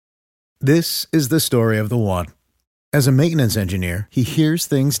This is the story of the one. As a maintenance engineer, he hears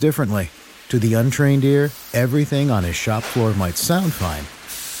things differently. To the untrained ear, everything on his shop floor might sound fine,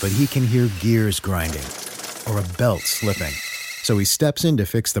 but he can hear gears grinding or a belt slipping. So he steps in to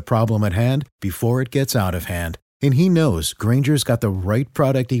fix the problem at hand before it gets out of hand. And he knows Grainger's got the right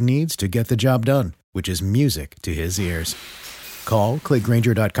product he needs to get the job done, which is music to his ears. Call, click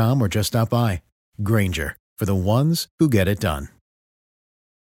Grainger.com, or just stop by. Grainger, for the ones who get it done.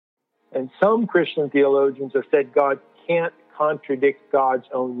 And some Christian theologians have said God can't contradict God's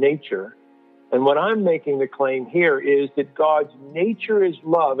own nature. And what I'm making the claim here is that God's nature is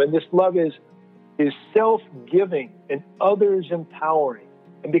love, and this love is self-giving and others empowering.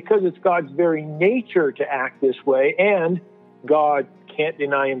 And because it's God's very nature to act this way, and God can't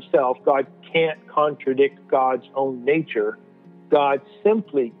deny himself, God can't contradict God's own nature, God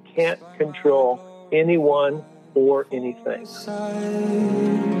simply can't control anyone or anything.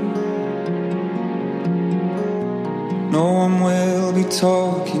 No one will be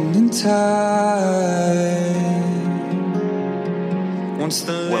talking in time.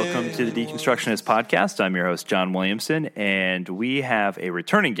 Welcome to the Deconstructionist Podcast. I'm your host, John Williamson, and we have a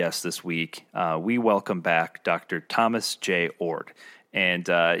returning guest this week. We welcome back Dr. Thomas J. Oord. And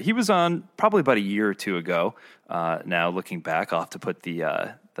he was on probably about a year or two ago. Now, looking back, I'll have to put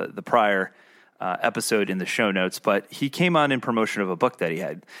the prior episode in the show notes, but he came on in promotion of a book that he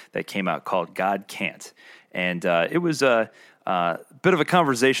had that came out called God Can't. And it was a bit of a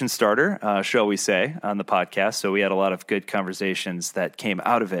conversation starter, shall we say, on the podcast. So we had a lot of good conversations that came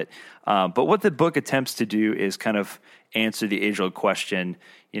out of it. But what the book attempts to do is kind of answer the age-old question,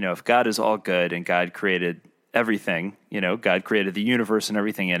 if God is all good and God created everything, God created the universe and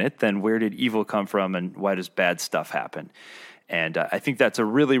everything in it, then where did evil come from and why does bad stuff happen? And I think that's a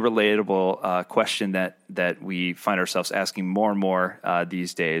really relatable question that we find ourselves asking more and more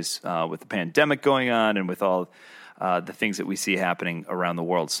these days with the pandemic going on and with all the things that we see happening around the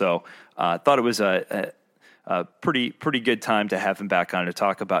world. So I thought it was a pretty good time to have him back on to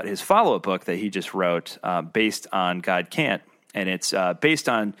talk about his follow-up book that he just wrote based on God Can't. And it's based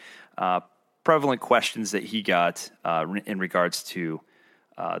on prevalent questions that he got in regards to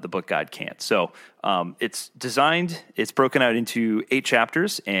the book God Can't. So it's broken out into 8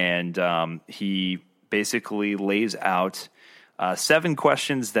 chapters, and he basically lays out 7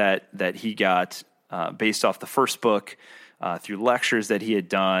 questions that he got based off the first book through lectures that he had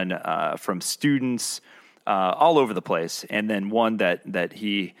done from students all over the place, and then one that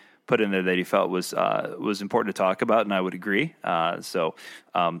he put in there that he felt was important to talk about, and I would agree. So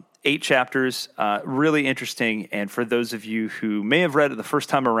 8 chapters, really interesting. And for those of you who may have read it the first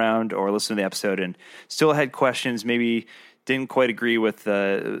time around or listened to the episode and still had questions, maybe didn't quite agree with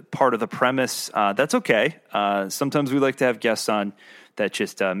the part of the premise, that's okay. Sometimes we like to have guests on that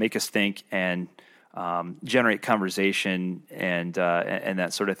just make us think and generate conversation and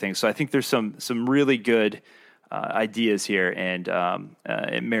that sort of thing. So I think there's some really good ideas here, and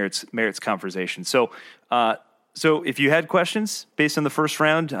it merits conversation. So if you had questions based on the first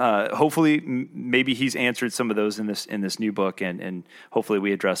round, hopefully maybe he's answered some of those in this new book, and hopefully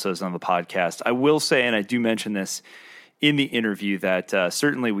we address those on the podcast. I will say, and I do mention this in the interview, that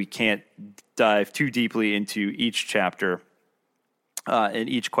certainly we can't dive too deeply into each chapter and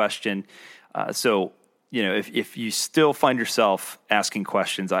each question. So if you still find yourself asking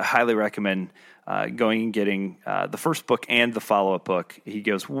questions, I highly recommend going and getting the first book and the follow-up book. He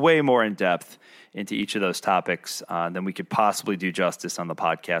goes way more in depth into each of those topics than we could possibly do justice on the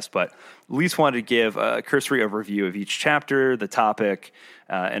podcast, but at least wanted to give a cursory overview of each chapter, the topic,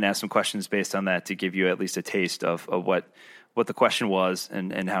 and ask some questions based on that to give you at least a taste of what the question was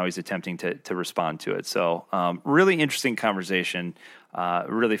and how he's attempting to respond to it. So really interesting conversation,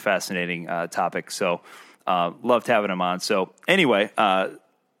 really fascinating topic. So loved having him on. So anyway,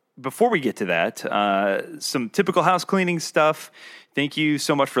 before we get to that, some typical house cleaning stuff. Thank you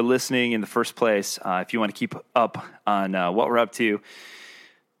so much for listening in the first place. If you want to keep up on what we're up to,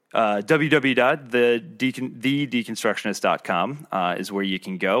 www.thedeconstructionist.com is where you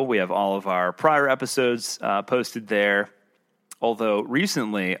can go. We have all of our prior episodes posted there. Although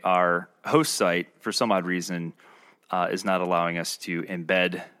recently our host site, for some odd reason, is not allowing us to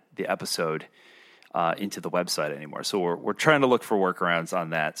embed the episode into the website anymore. So we're trying to look for workarounds on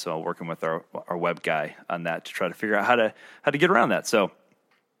that. So working with our web guy on that to try to figure out how to get around that. So,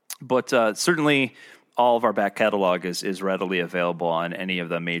 but certainly all of our back catalog is readily available on any of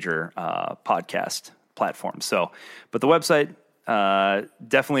the major podcast platforms. So, but the website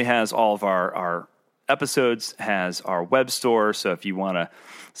definitely has all of our episodes, has our web store. So if you want to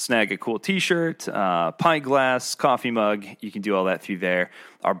snag a cool t-shirt, pint glass, coffee mug, you can do all that through there.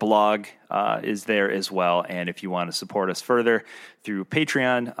 Our blog is there as well. And if you want to support us further through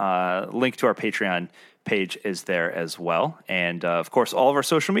Patreon, link to our Patreon page is there as well. And of course, all of our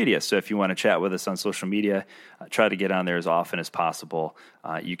social media. So if you want to chat with us on social media, try to get on there as often as possible.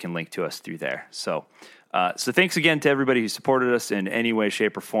 You can link to us through there. So thanks again to everybody who supported us in any way,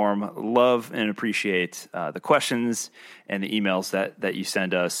 shape, or form. Love and appreciate the questions and the emails that you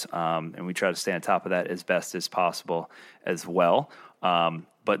send us. And we try to stay on top of that as best as possible as well.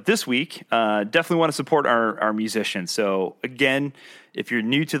 But this week, definitely want to support our musicians. So again, if you're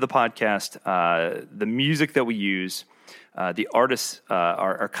new to the podcast, the music that we use, the artists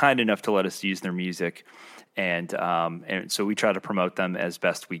are kind enough to let us use their music. And so we try to promote them as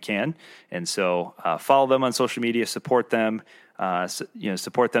best we can. And so follow them on social media, support them,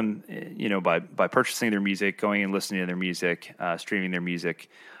 support them, by purchasing their music, going and listening to their music, streaming their music.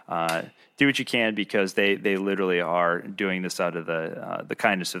 Do what you can, because they literally are doing this out of the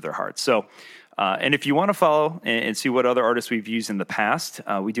kindness of their hearts. So, and if you want to follow and see what other artists we've used in the past,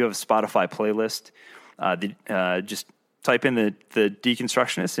 we do have a Spotify playlist. Just type in the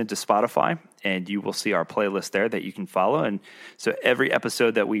Deconstructionist into Spotify, and you will see our playlist there that you can follow. And so every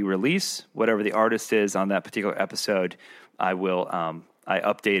episode that we release, whatever the artist is on that particular episode, I will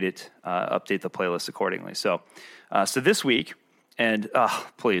update the playlist accordingly. So this week, and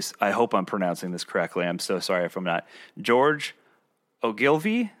please, I hope I'm pronouncing this correctly. I'm so sorry if I'm not. George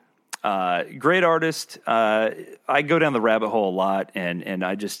Ogilvy, great artist. I go down the rabbit hole a lot, and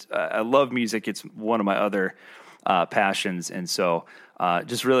I love music. It's one of my other passions, and so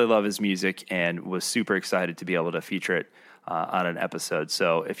just really love his music, and was super excited to be able to feature it on an episode.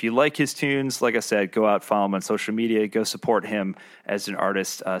 So if you like his tunes, like I said, go out, follow him on social media, go support him as an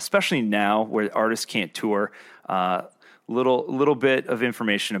artist, especially now where artists can't tour. Little bit of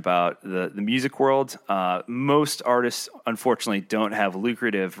information about the music world. Most artists, unfortunately, don't have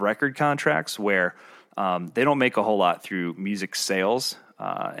lucrative record contracts where they don't make a whole lot through music sales,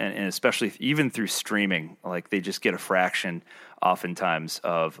 and especially even through streaming. Like, they just get a fraction oftentimes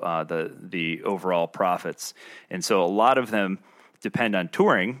of the overall profits. And so a lot of them depend on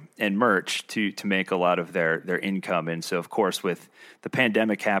touring and merch to make a lot of their income. And so, of course, with the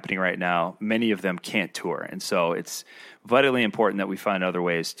pandemic happening right now, many of them can't tour. And so it's vitally important that we find other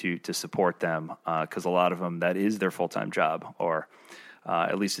ways to support them, because a lot of them, that is their full-time job, or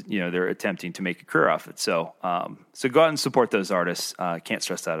at least, they're attempting to make a career off it. So go out and support those artists. Can't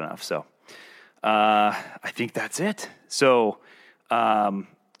stress that enough. So I think that's it. So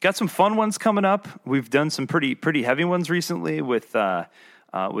got some fun ones coming up. We've done some pretty heavy ones recently with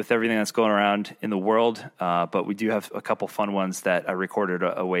everything that's going around in the world. But we do have a couple fun ones that I recorded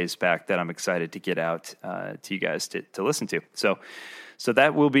a ways back that I'm excited to get out to you guys to listen to. So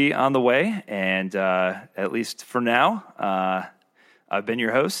that will be on the way. And at least for now, I've been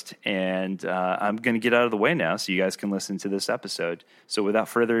your host, and I'm going to get out of the way now so you guys can listen to this episode. So without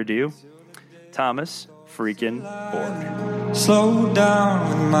further ado, Thomas freaking Oord. Slow down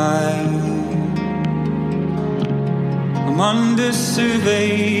with mine. I'm under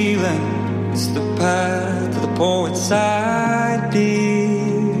surveillance. The path of the poet's ideal.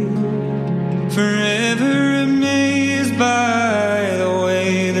 Forever amazed by the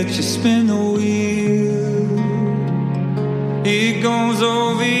way that you spin the wheel. It goes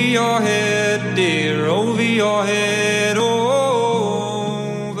over your head, dear, over your head, over.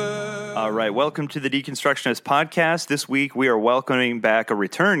 All right, welcome to the Deconstructionist podcast. This week we are welcoming back a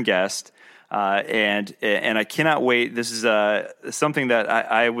return guest, and I cannot wait. This is something that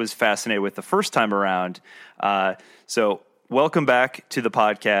I was fascinated with the first time around. So welcome back to the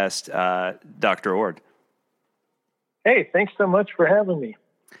podcast, Dr. Oord. Hey, thanks so much for having me.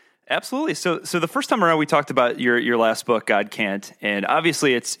 Absolutely. So the first time around, we talked about your last book, God Can't, and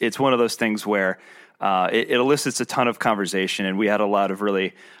obviously it's one of those things where it elicits a ton of conversation, and we had a lot of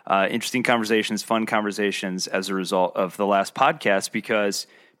really interesting conversations, fun conversations as a result of the last podcast, because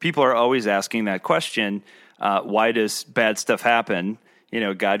people are always asking that question: why does bad stuff happen?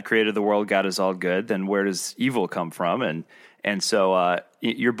 God created the world, God is all good. Then where does evil come from? And so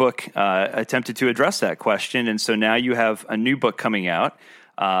your book attempted to address that question, and so now you have a new book coming out.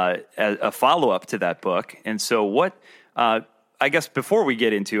 A follow-up to that book. And so what, I guess before we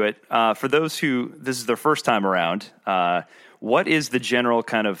get into it, for those who this is their first time around, what is the general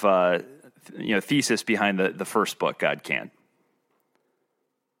kind of, thesis behind the first book, God Can?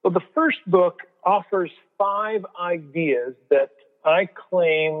 Well, the first book offers 5 ideas that I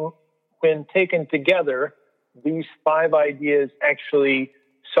claim, when taken together, these 5 ideas actually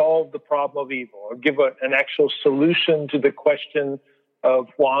solve the problem of evil, or give an actual solution to the question of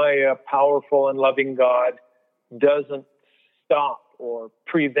why a powerful and loving God doesn't stop or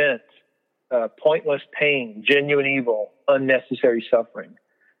prevent pointless pain, genuine evil, unnecessary suffering.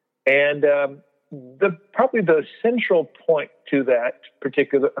 And probably the central point to that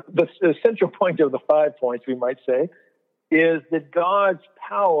the central point of the 5 points, we might say, is that God's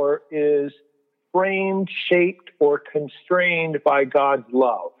power is framed, shaped, or constrained by God's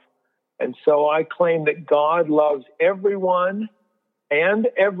love. And so I claim that God loves everyone and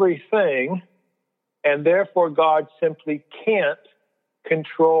everything, and therefore God simply can't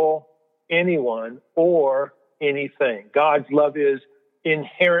control anyone or anything. God's love is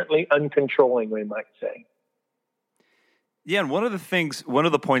inherently uncontrolling, we might say. Yeah, and one of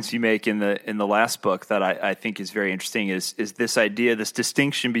the points you make in the last book that I think is very interesting is this idea, this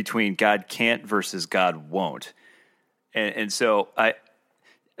distinction between God can't versus God won't, and so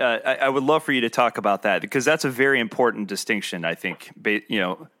I would love for you to talk about that, because that's a very important distinction, I think.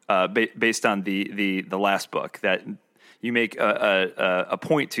 Based on the last book, that you make a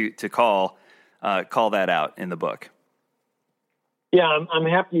point to call that out in the book. Yeah, I'm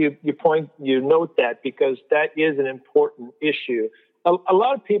happy you note that, because that is an important issue. A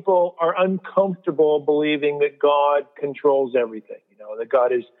lot of people are uncomfortable believing that God controls everything. That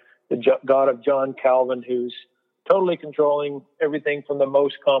God is the God of John Calvin, who's totally controlling everything from the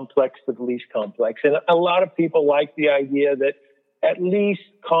most complex to the least complex. And a lot of people like the idea that at least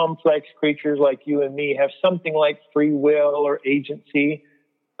complex creatures like you and me have something like free will or agency.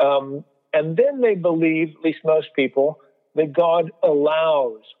 And then they believe, at least most people, that God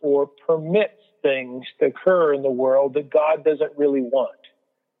allows or permits things to occur in the world that God doesn't really want.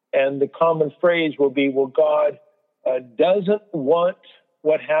 And the common phrase will be, well, God doesn't want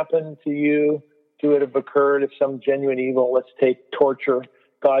what happened to you to have occurred if some genuine evil, let's take torture.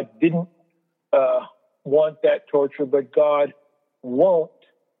 God didn't want that torture, but God won't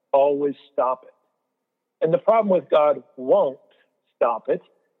always stop it. And the problem with God won't stop it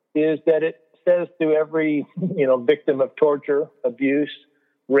is that it says to every, victim of torture, abuse,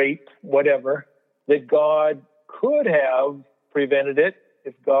 rape, whatever, that God could have prevented it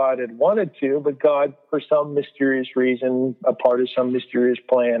if God had wanted to, but God, for some mysterious reason, a part of some mysterious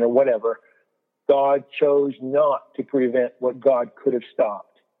plan or whatever, God chose not to prevent what God could have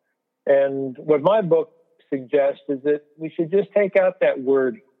stopped. And what my book suggests is that we should just take out that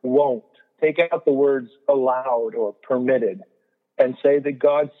word won't, take out the words allowed or permitted, and say that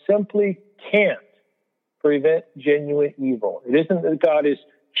God simply can't prevent genuine evil. It isn't that God is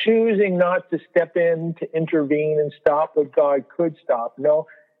choosing not to step in to intervene and stop what God could stop. No,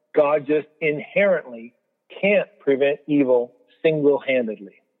 God just inherently can't prevent evil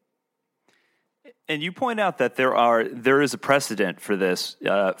single-handedly. And you point out that there is a precedent for this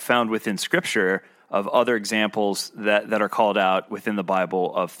found within Scripture of other examples that are called out within the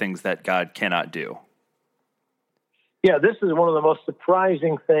Bible of things that God cannot do. Yeah, this is one of the most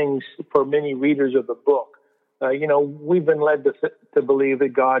surprising things for many readers of the book. We've been led to believe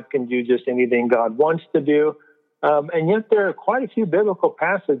that God can do just anything God wants to do. And yet there are quite a few biblical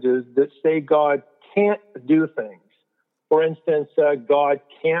passages that say God can't do things. For instance, God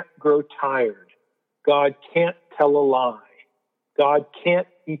can't grow tired. God can't tell a lie. God can't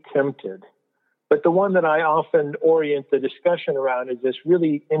be tempted. But the one that I often orient the discussion around is this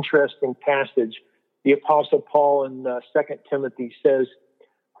really interesting passage. The Apostle Paul in 2 Timothy says,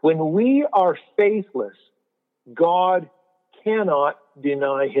 when we are faithless, God cannot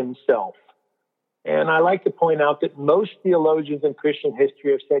deny himself. And I like to point out that most theologians in Christian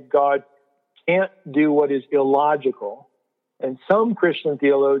history have said God can't do what is illogical. And some Christian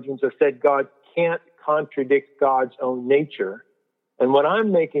theologians have said God can't contradict God's own nature. And what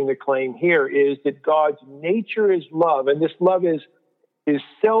I'm making the claim here is that God's nature is love, and this love is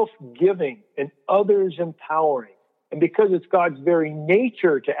self-giving and others empowering. And because it's God's very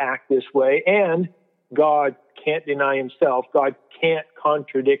nature to act this way, and God can't deny himself, God can't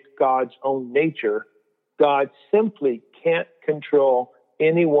contradict God's own nature, God simply can't control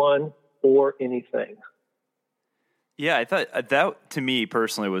anyone or anything. Yeah, I thought that, to me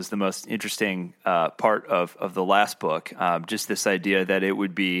personally, was the most interesting part of the last book. Just this idea that it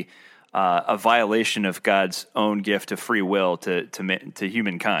would be a violation of God's own gift of free will to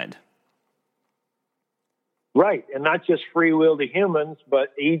humankind. Right, and not just free will to humans, but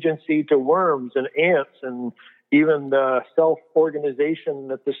agency to worms and ants, and even the self-organization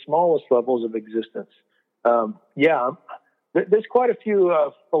at the smallest levels of existence. There's quite a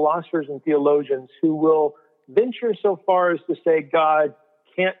few philosophers and theologians who will venture so far as to say God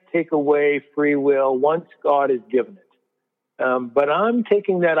can't take away free will once God has given it. But I'm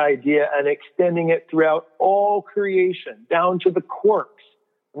taking that idea and extending it throughout all creation, down to the quarks.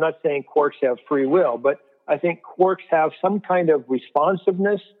 I'm not saying quarks have free will, but I think quarks have some kind of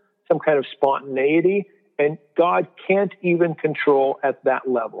responsiveness, some kind of spontaneity, and God can't even control at that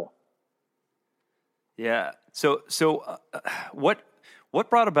level. Yeah. So what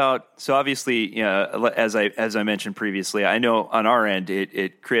brought about? So obviously, as I mentioned previously, I know on our end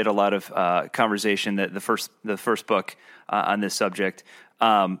it created a lot of conversation, that the first book on this subject.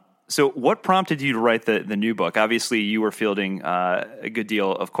 So what prompted you to write the new book? Obviously, you were fielding a good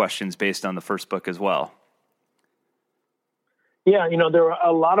deal of questions based on the first book as well. Yeah, there were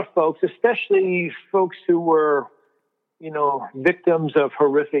a lot of folks, especially folks who were, victims of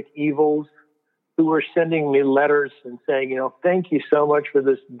horrific evils, who were sending me letters and saying, thank you so much for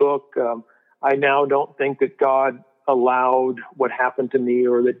this book. I now don't think that God allowed what happened to me,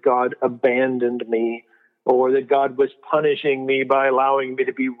 or that God abandoned me, or that God was punishing me by allowing me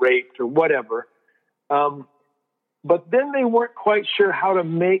to be raped, or whatever. But then they weren't quite sure how to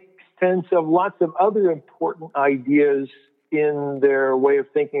make sense of lots of other important ideas in their way of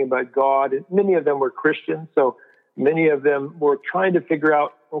thinking about God. And many of them were Christians, so many of them were trying to figure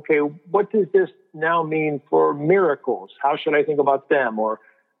out, okay, what does this now mean for miracles? How should I think about them? Or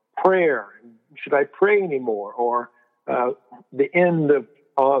prayer, should I pray anymore? Or the end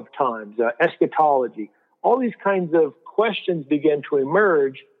of times, eschatology. All these kinds of questions began to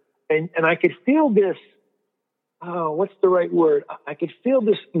emerge, and I could feel this, what's the right word? I could feel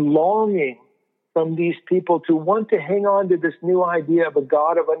this longing from these people to want to hang on to this new idea of a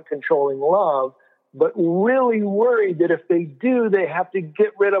God of uncontrolling love, but really worried that if they do, they have to get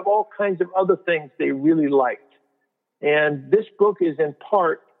rid of all kinds of other things they really liked. And this book is in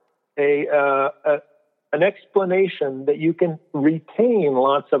part an explanation that you can retain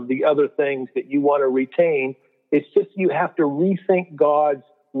lots of the other things that you want to retain. It's just you have to rethink God's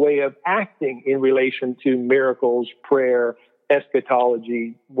way of acting in relation to miracles, prayer,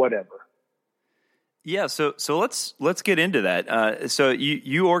 eschatology, whatever. Yeah, so let's get into that. So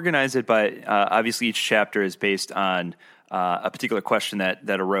you organize it by obviously each chapter is based on a particular question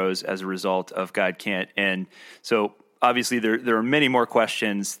that arose as a result of God Can't, and so obviously there are many more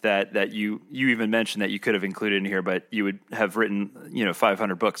questions that you even mentioned that you could have included in here, but you would have written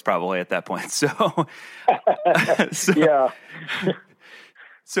 500 books probably at that point. So yeah.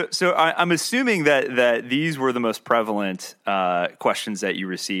 So I'm assuming that these were the most prevalent questions that you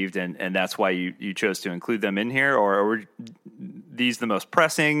received, and that's why you chose to include them in here, or were these the most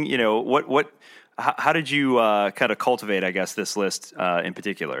pressing? How did you kind of cultivate, I guess, this list in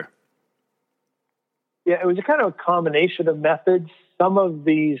particular? Yeah, it was a kind of a combination of methods. Some of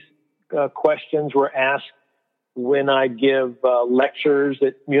these questions were asked when I give lectures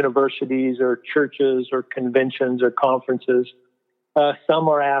at universities or churches or conventions or conferences. Some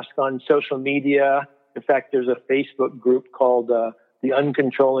are asked on social media. In fact, there's a Facebook group called the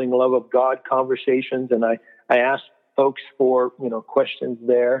Uncontrolling Love of God Conversations, and I asked folks for questions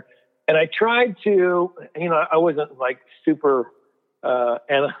there. And I tried to, I wasn't like super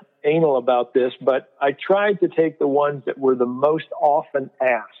anal about this, but I tried to take the ones that were the most often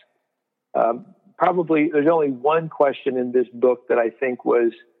asked. Probably there's only one question in this book that I think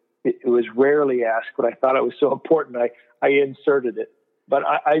it was rarely asked, but I thought it was so important I inserted it. But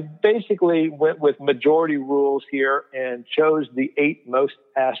I basically went with majority rules here and chose the 8 most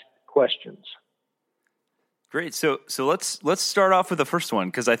asked questions. Great. So let's start off with the first one,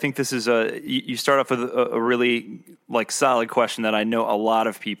 because I think this is you start off with a really solid question that I know a lot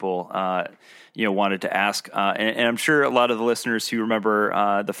of people wanted to ask, and I'm sure a lot of the listeners who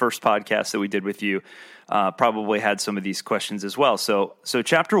remember the first podcast that we did with you probably had some of these questions as well. So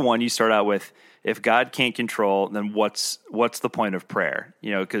chapter 1, you start out with, if God can't control, then what's the point of prayer?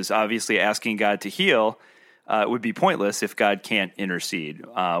 Because obviously asking God to heal would be pointless if God can't intercede,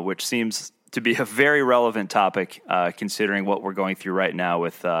 which seems to be a very relevant topic considering what we're going through right now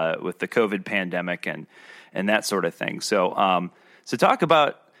with the COVID pandemic and that sort of thing. So talk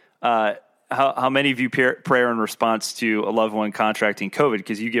about how many view prayer in response to a loved one contracting COVID,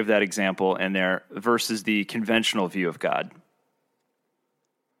 because you give that example in there, versus the conventional view of God.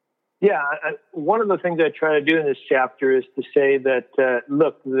 Yeah, one of the things I try to do in this chapter is to say that,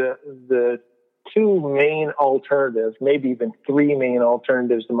 look, the 2 main alternatives, maybe even 3 main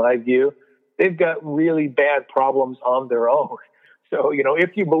alternatives in my view, they've got really bad problems on their own. So,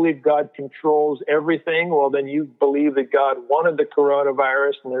 if you believe God controls everything, well, then you believe that God wanted the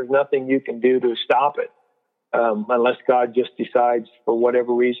coronavirus and there's nothing you can do to stop it, unless God just decides for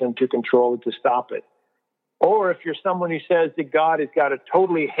whatever reason to control it, to stop it. Or if you're someone who says that God has got a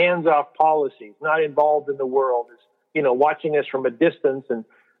totally hands-off policy, not involved in the world, is, watching us from a distance, and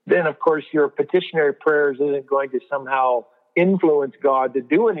then, of course, your petitionary prayers isn't going to somehow influence God to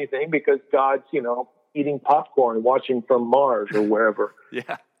do anything because God's, eating popcorn, watching from Mars or wherever.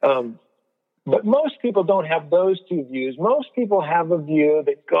 Yeah. But most people don't have those two views. Most people have a view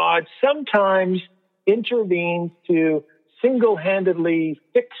that God sometimes intervenes to single-handedly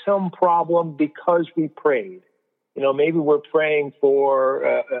fix some problem because we prayed. Maybe we're praying for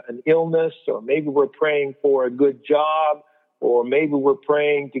an illness, or maybe we're praying for a good job, or maybe we're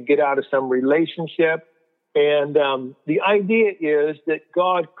praying to get out of some relationship. And the idea is that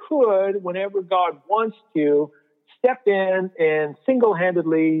God could, whenever God wants to, step in and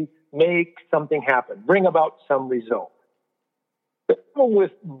single-handedly make something happen, bring about some result. The problem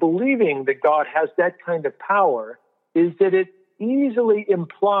with believing that God has that kind of power is that it easily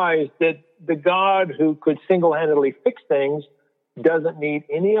implies that the God who could single-handedly fix things doesn't need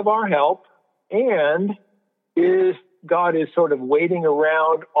any of our help, and God is sort of waiting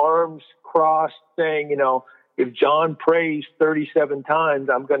around, arms crossed, saying, if John prays 37 times,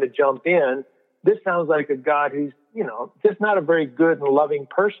 I'm going to jump in. This sounds like a God who's, just not a very good and loving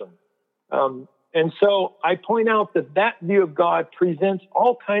person. And so I point out that view of God presents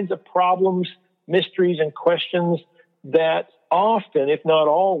all kinds of problems, mysteries, and questions that often, if not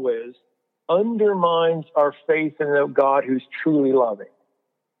always, undermines our faith in a God who's truly loving.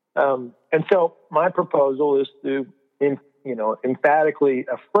 And so my proposal is to, emphatically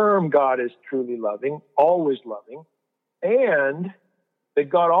affirm God as truly loving, always loving, and that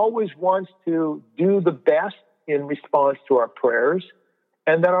God always wants to do the best in response to our prayers,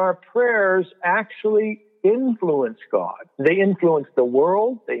 and that our prayers actually influence God. They influence the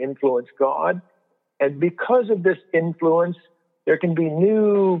world, they influence God, and because of this influence, there can be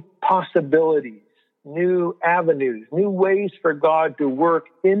new possibilities, new avenues, new ways for God to work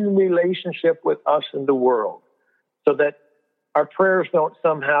in relationship with us and the world, so that our prayers don't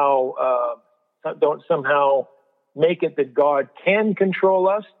somehow make it that God can control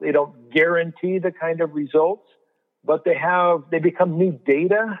us. They don't guarantee the kind of results, but they become new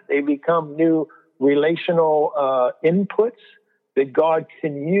data. They become new relational inputs that God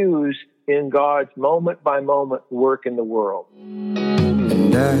can use in God's moment-by-moment work in the world.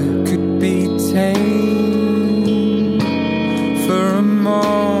 And I could be tame for a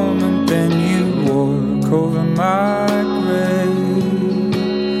moment, then you walk over my grave,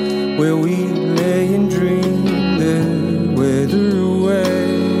 where we lay and dream the weather away.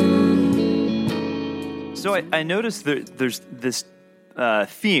 So I noticed there's this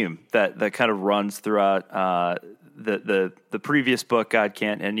theme that kind of runs throughout the previous book, God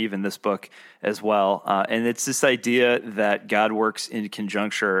Can't, and even this book as well. And it's this idea that God works in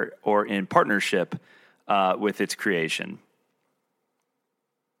conjuncture or in partnership with its creation.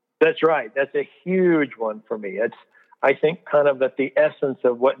 That's right. That's a huge one for me. It's, I think, kind of at the essence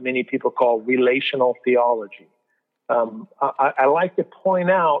of what many people call relational theology. I like to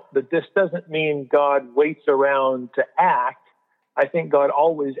point out that this doesn't mean God waits around to act. I think God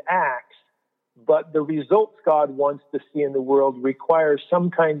always acts, but the results God wants to see in the world requires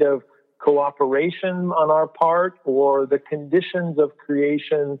some kind of cooperation on our part, or the conditions of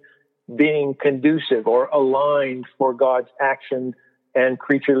creation being conducive or aligned for God's action and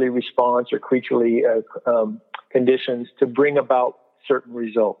creaturely response or creaturely conditions to bring about certain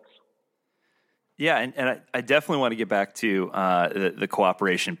results. Yeah, and I definitely want to get back to the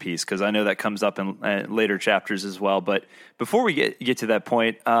cooperation piece, because I know that comes up in later chapters as well. But before we get to that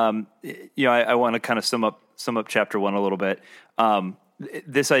point, I want to kind of sum up chapter 1 a little bit.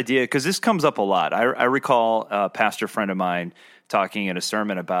 This idea, because this comes up a lot. I recall a pastor friend of mine talking in a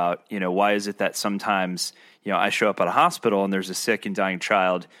sermon about, why is it that sometimes, I show up at a hospital and there's a sick and dying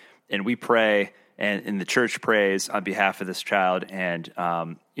child, and we pray, and the church prays on behalf of this child, and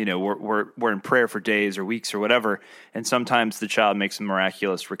we're in prayer for days or weeks or whatever, and sometimes the child makes a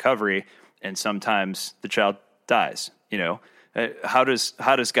miraculous recovery, and sometimes the child dies. How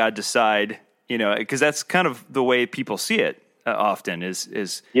does God decide? Because that's kind of the way people see it often.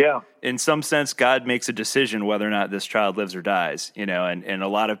 Is in some sense God makes a decision whether or not this child lives or dies. And a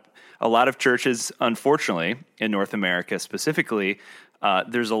lot of churches, unfortunately, in North America specifically,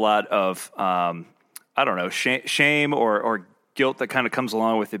 there's a lot of shame or guilt that kind of comes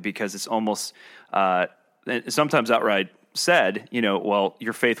along with it, because it's almost sometimes outright said, well,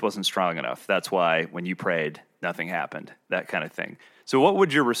 your faith wasn't strong enough. That's why when you prayed, nothing happened, that kind of thing. So what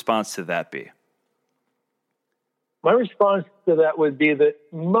would your response to that be? My response to that would be that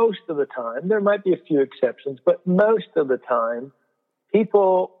most of the time, there might be a few exceptions, but most of the time,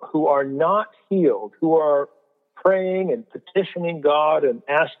 people who are not healed, who are praying and petitioning God and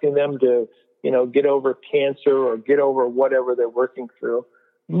asking them to, get over cancer or get over whatever they're working through,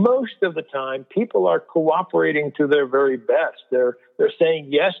 most of the time, people are cooperating to their very best. They're saying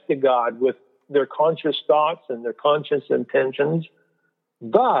yes to God with their conscious thoughts and their conscious intentions,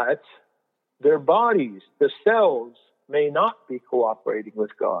 but their bodies, the cells, may not be cooperating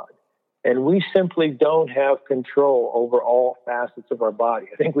with God. And we simply don't have control over all facets of our body.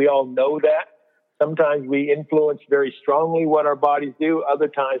 I think we all know that. Sometimes we influence very strongly what our bodies do. Other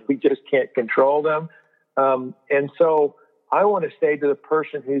times we just can't control them. And so I want to say to the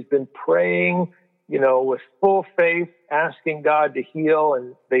person who's been praying, with full faith, asking God to heal,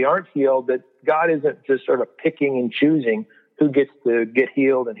 and they aren't healed, that God isn't just sort of picking and choosing who gets to get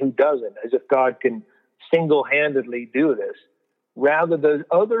healed and who doesn't, as if God can single-handedly do this. Rather, there's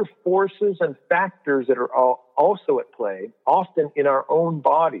other forces and factors that are also at play, often in our own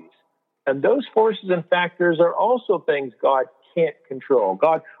bodies. And those forces and factors are also things God can't control.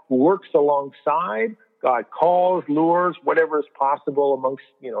 God works alongside, God calls, lures, whatever is possible amongst,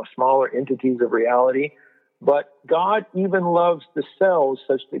 smaller entities of reality. But God even loves the cells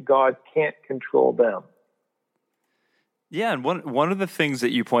such that God can't control them. Yeah, and one of the things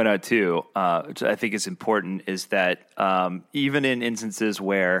that you point out too, which I think is important, is that even in instances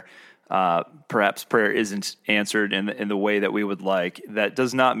where perhaps prayer isn't answered in the way that we would like, that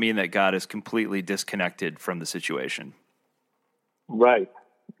does not mean that God is completely disconnected from the situation. Right.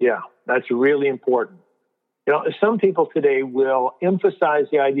 Yeah, that's really important. Some people today will emphasize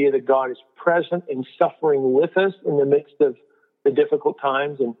the idea that God is present and suffering with us in the midst of the difficult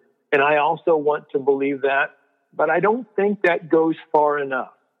times, and I also want to believe that. But I don't think that goes far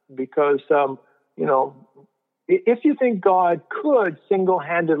enough because, if you think God could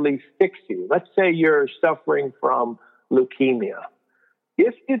single-handedly fix you, let's say you're suffering from leukemia.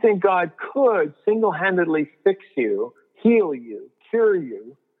 If you think God could single-handedly fix you, heal you, cure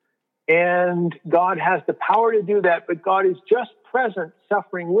you, and God has the power to do that, but God is just present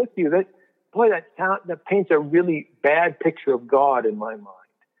suffering with you, that paints a really bad picture of God in my mind.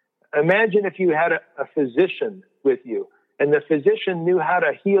 Imagine if you had a physician with you, and the physician knew how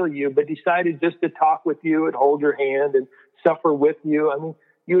to heal you, but decided just to talk with you and hold your hand and suffer with you. I mean,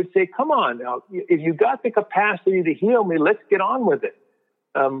 you would say, come on now, if you got the capacity to heal me, let's get on with it.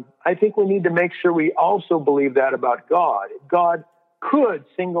 I think we need to make sure we also believe that about God. If God could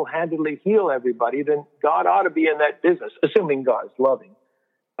single-handedly heal everybody, then God ought to be in that business, assuming God is loving.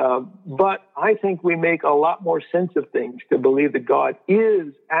 But I think we make a lot more sense of things to believe that God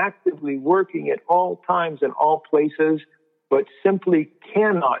is actively working at all times and all places, but simply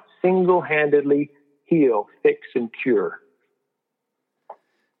cannot single-handedly heal, fix, and cure.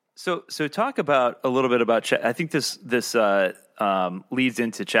 So talk about a little bit about. I think this leads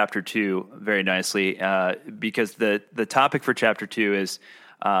into chapter 2 very nicely because the topic for chapter 2 is.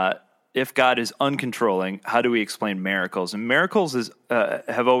 If God is uncontrolling, how do we explain miracles? And miracles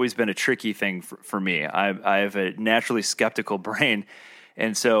have always been a tricky thing for me. I have a naturally skeptical brain,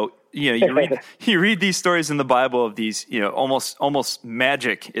 and so you read these stories in the Bible of these almost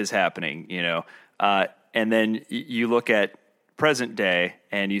magic is happening, and then you look at present day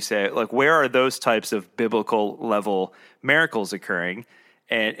and you say, like, where are those types of biblical level miracles occurring?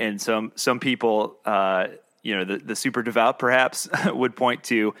 And some people, the super devout perhaps would point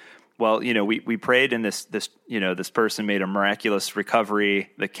to. Well, we prayed and this person made a miraculous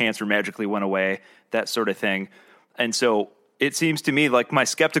recovery. The cancer magically went away, that sort of thing. And so it seems to me like my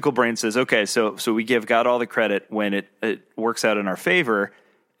skeptical brain says, okay, so we give God all the credit when it works out in our favor,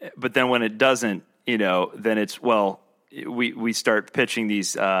 but then when it doesn't, then it's, we start pitching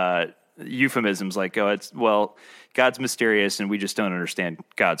these euphemisms like, God's mysterious and we just don't understand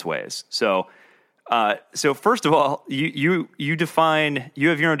God's ways. So first of all, you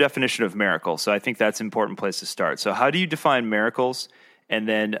have your own definition of miracle. So I think that's an important place to start. So how do you define miracles? And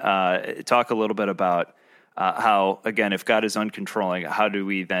then talk a little bit about how, again, if God is uncontrolling, how do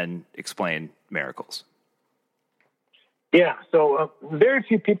we then explain miracles? Yeah, so very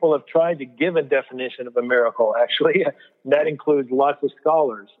few people have tried to give a definition of a miracle, actually. That includes lots of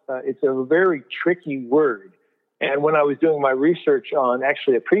scholars. It's a very tricky word. And when I was doing my research on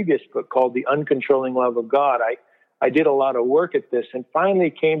actually a previous book called The Uncontrolling Love of God, I did a lot of work at this and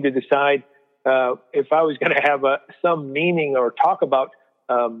finally came to decide if I was going to have some meaning or talk about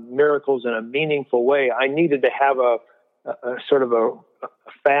miracles in a meaningful way, I needed to have a sort of a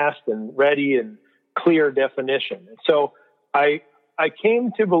fast and ready and clear definition. And so I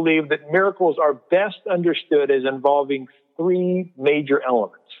came to believe that miracles are best understood as involving three major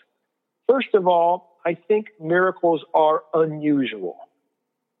elements. First of all, I think miracles are unusual.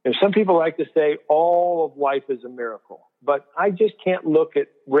 And some people like to say all of life is a miracle, but I just can't look at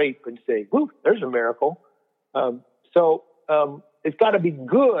rape and say, whoo, there's a miracle. So it's got to be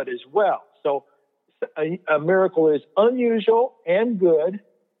good as well. So a miracle is unusual and good,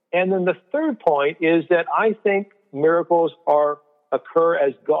 And then the third point is that I think miracles occur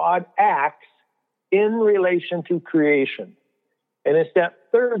as God acts in relation to creation. And it's that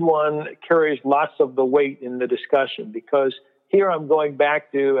third one that carries lots of the weight in the discussion, because here I'm going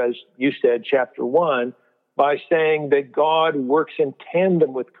back to, as you said, chapter 1, by saying that God works in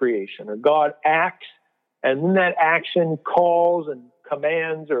tandem with creation, or God acts, and then that action calls and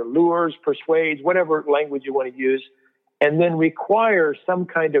commands or lures, persuades, whatever language you want to use, and then requires some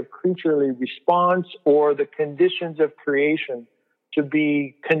kind of creaturely response or the conditions of creation to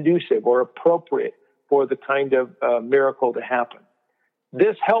be conducive or appropriate for the kind of miracle to happen.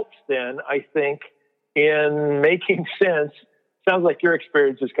 This helps then, I think, in making sense. Sounds like your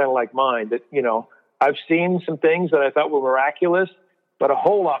experience is kind of like mine, that, I've seen some things that I thought were miraculous, but a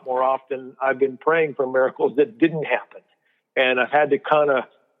whole lot more often I've been praying for miracles that didn't happen. And I've had to kind of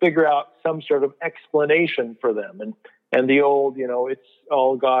figure out some sort of explanation for them. And the old, it's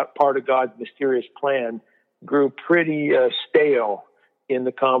all God, part of God's mysterious plan, grew pretty stale in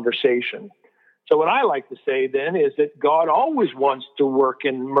the conversation. So what I like to say then is that God always wants to work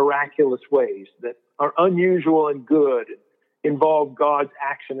in miraculous ways that are unusual and good, involve God's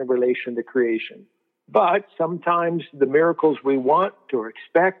action in relation to creation. But sometimes the miracles we want or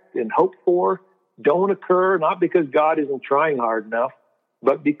expect and hope for don't occur, not because God isn't trying hard enough,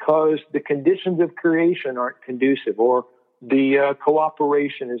 but because the conditions of creation aren't conducive or the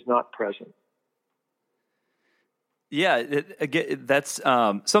cooperation is not present. Yeah, again, that's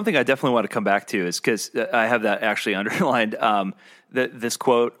something I definitely want to come back to, is because I have that actually underlined. This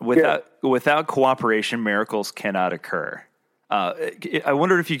quote: "Without cooperation, miracles cannot occur." I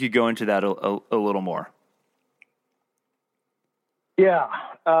wondered if you could go into that a little more. Yeah,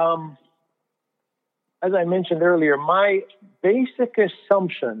 as I mentioned earlier, my basic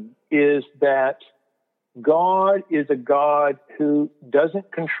assumption is that God is a God who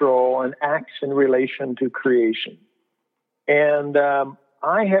doesn't control and acts in relation to creation. And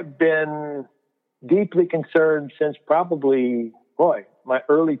I have been deeply concerned since probably, my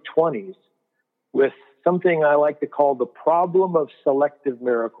early 20s with something I like to call the problem of selective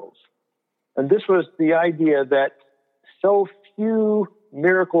miracles. And this was the idea that so few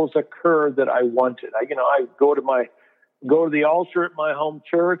miracles occur that I wanted. I go to the altar at my home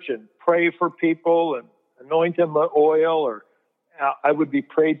church and pray for people and anoint them with oil, or I would be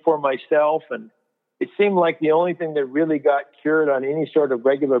prayed for myself. And it seemed like the only thing that really got cured on any sort of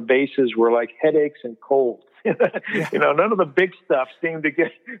regular basis were like headaches and colds. None of the big stuff seemed to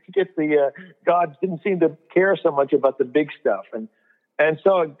get the, God didn't seem to care so much about the big stuff. And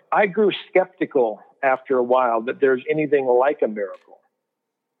so I grew skeptical after a while that there's anything like a miracle.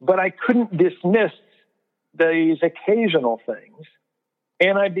 But I couldn't dismiss these occasional things.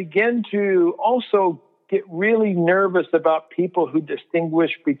 And I began to also get really nervous about people who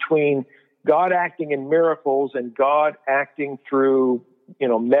distinguish between God acting in miracles and God acting through,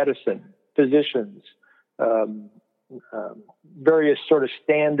 medicine, physicians, various sort of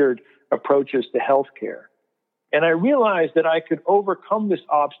standard approaches to healthcare. And I realized that I could overcome this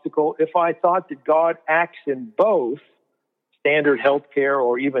obstacle if I thought that God acts in both standard healthcare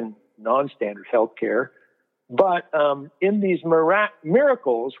or even non-standard healthcare. But in these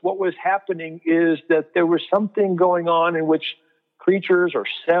miracles, what was happening is that there was something going on in which creatures or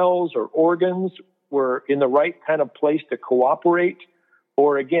cells or organs were in the right kind of place to cooperate.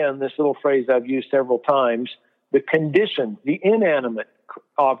 Or again, this little phrase I've used several times, the conditions, the inanimate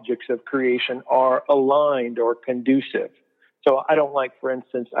objects of creation are aligned or conducive. So I don't for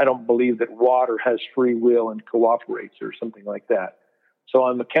instance, I don't believe that water has free will and cooperates or something like that. So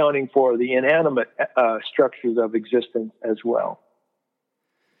I'm accounting for the inanimate structures of existence as well.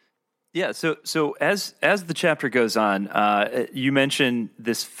 Yeah. So as the chapter goes on, you mentioned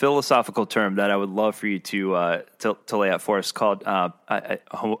this philosophical term that I would love for you to lay out for us, called I'm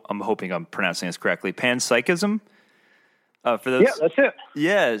hoping I'm pronouncing this correctly, panpsychism. For those, yeah, that's it.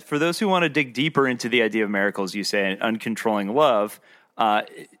 Yeah, for those who want to dig deeper into the idea of miracles, you say uncontrolling love,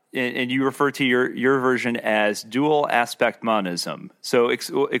 and you refer to your version as dual aspect monism. So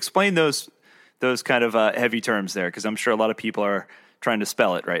explain those kind of heavy terms there, because I'm sure a lot of people are trying to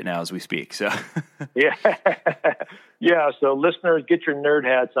spell it right now as we speak. So yeah. So listeners, get your nerd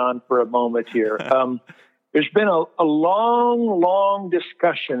hats on for a moment here. There's been a long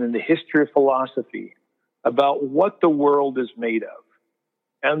discussion in the history of philosophy about what the world is made of.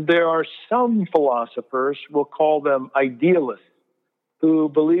 And there are some philosophers, we'll call them idealists, who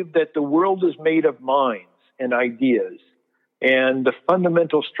believe that the world is made of minds and ideas, and the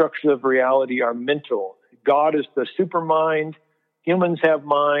fundamental structures of reality are mental. God is the supermind, humans have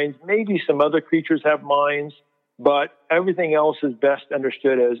minds, maybe some other creatures have minds, but everything else is best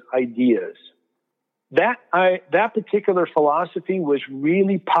understood as ideas. That particular philosophy was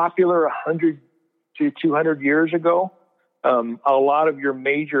really popular 100 to 200 years ago. A lot of your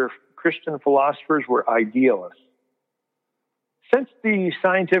major Christian philosophers were idealists. Since the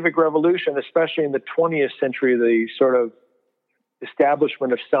scientific revolution, especially in the 20th century, the sort of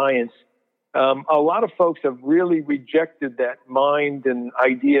establishment of science, a lot of folks have really rejected that mind and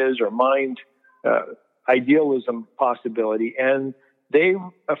ideas or mind idealism possibility, and they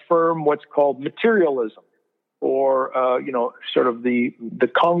affirm what's called materialism, or sort of the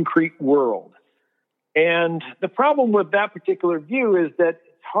concrete world. And the problem with that particular view is that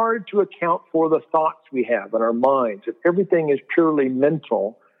it's hard to account for the thoughts we have in our minds. If everything is purely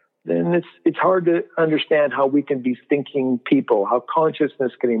mental, then it's hard to understand how we can be thinking people, how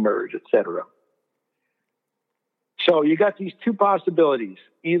consciousness can emerge, etc. So you got these two possibilities.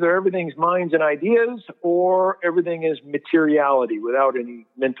 Either everything's minds and ideas, or everything is materiality without any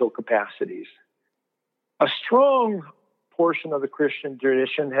mental capacities. A strong portion of the Christian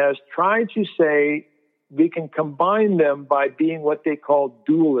tradition has tried to say we can combine them by being what they call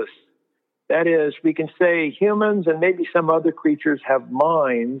dualists. That is, we can say humans and maybe some other creatures have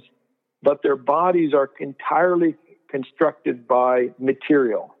minds, but their bodies are entirely constructed by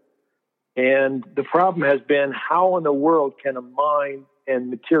material. And the problem has been, how in the world can a mind and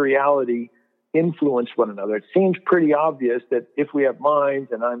materiality influence one another? It seems pretty obvious that if we have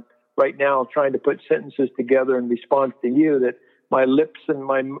minds, and I'm right now trying to put sentences together in response to you, that my lips and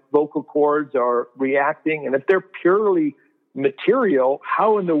my vocal cords are reacting. And if they're purely material,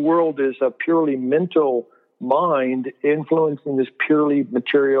 how in the world is a purely mental mind influencing this purely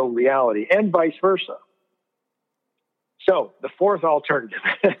material reality, and vice versa? So the fourth alternative,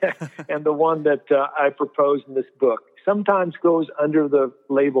 and the one that I propose in this book, sometimes goes under the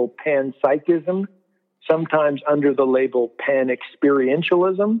label panpsychism, sometimes under the panexperientialism.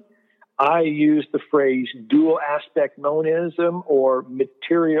 Pan-experientialism. I use the phrase dual aspect monism, or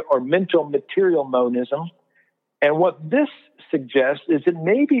material or mental material monism. And what this suggests is that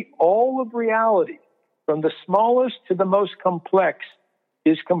maybe all of reality, from the smallest to the most complex,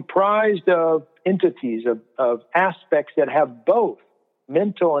 is comprised of entities, of aspects that have both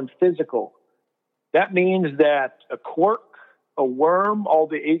mental and physical. That means that a quark, a worm, all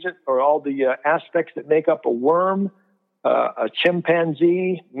the aspects that make up a worm, a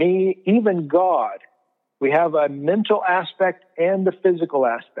chimpanzee, me, even God, we have a mental aspect and the physical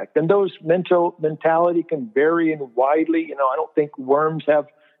aspect. And those mentality can vary widely. I don't think worms have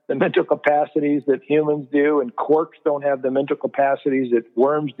the mental capacities that humans do, and quarks don't have the mental capacities that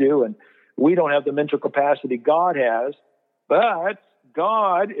worms do, and we don't have the mental capacity God has. But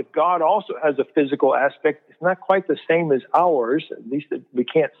God, if God also has a physical aspect, it's not quite the same as ours. At least we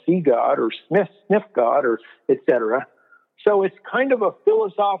can't see God or sniff God, or etc. So it's kind of a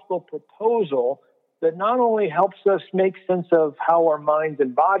philosophical proposal that not only helps us make sense of how our minds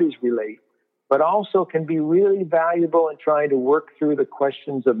and bodies relate, but also can be really valuable in trying to work through the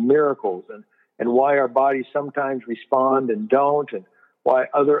questions of miracles and why our bodies sometimes respond and don't, and why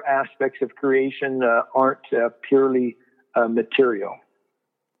other aspects of creation aren't purely material.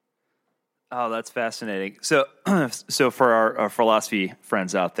 Oh, that's fascinating. So for our philosophy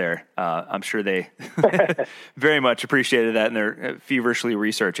friends out there, I'm sure they very much appreciated that, and they're feverishly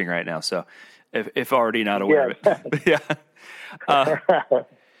researching right now. So if already not aware of it. Yeah.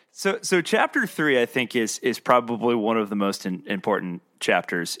 So chapter 3, I think, is probably one of the most important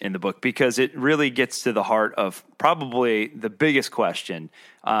chapters in the book, because it really gets to the heart of probably the biggest question,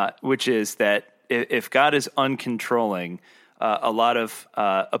 which is that if God is uncontrolling, a lot of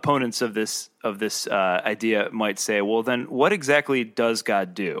opponents of this idea might say, well, then what exactly does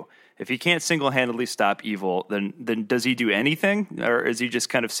God do? If he can't single-handedly stop evil, then does he do anything? Or is he just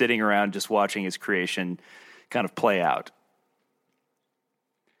kind of sitting around just watching his creation kind of play out?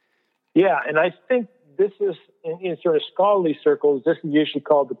 Yeah, and I think this is, in sort of scholarly circles, this is usually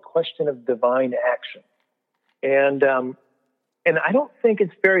called the question of divine action. And I don't think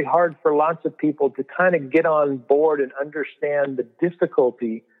it's very hard for lots of people to kind of get on board and understand the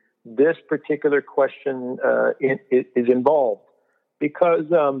difficulty this particular question is involved. Because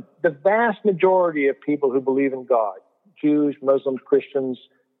the vast majority of people who believe in God, Jews, Muslims, Christians,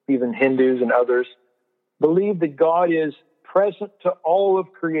 even Hindus and others, believe that God is present to all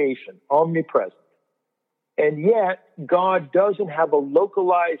of creation, omnipresent. And yet, God doesn't have a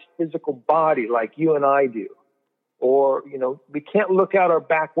localized physical body like you and I do. Or, we can't look out our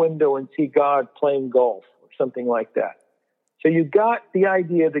back window and see God playing golf or something like that. So you got the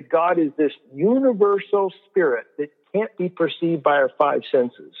idea that God is this universal spirit that can't be perceived by our five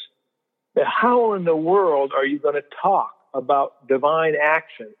senses. Now, how in the world are you going to talk about divine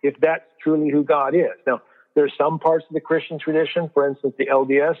action if that's truly who God is? Now, there's some parts of the Christian tradition, for instance, the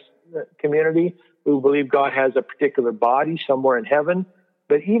LDS community, who believe God has a particular body somewhere in heaven.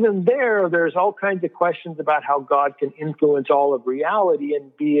 But even there's all kinds of questions about how God can influence all of reality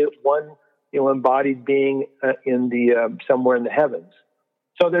and be one, embodied being somewhere in the heavens.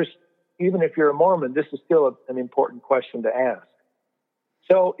 So even if you're a Mormon, this is still an important question to ask.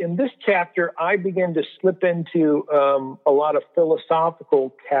 So in this chapter, I begin to slip into a lot of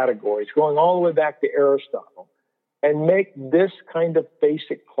philosophical categories, going all the way back to Aristotle, and make this kind of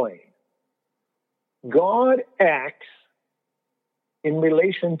basic claim. God acts in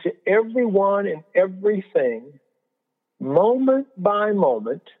relation to everyone and everything, moment by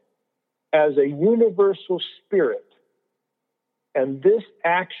moment, as a universal spirit. And this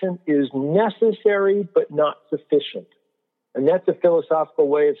action is necessary but not sufficient. And that's a philosophical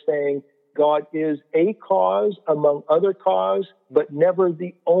way of saying God is a cause among other causes, but never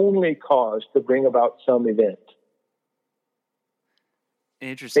the only cause to bring about some event.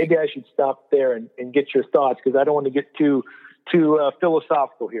 Interesting. Maybe I should stop there and get your thoughts, because I don't want to get too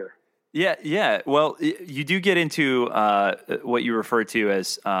philosophical here. Yeah. Well, you do get into what you refer to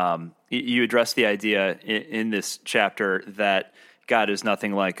as, you address the idea in this chapter that God is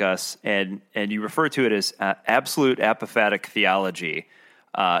nothing like us, and you refer to it as absolute apophatic theology.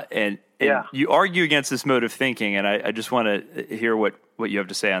 And you argue against this mode of thinking, and I just want to hear what you have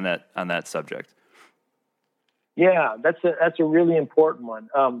to say on that subject. Yeah, that's a really important one.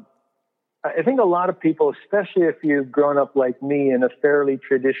 I think a lot of people, especially if you've grown up like me in a fairly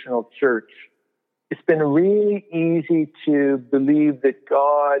traditional church, it's been really easy to believe that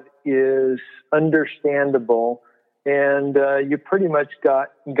God is understandable, and you pretty much got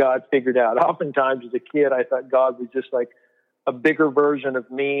God figured out. Oftentimes as a kid, I thought God was just like a bigger version of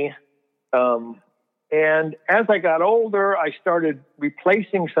me. And as I got older, I started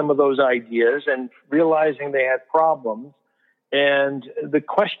replacing some of those ideas and realizing they had problems. And the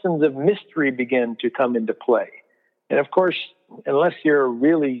questions of mystery began to come into play. And of course, unless you're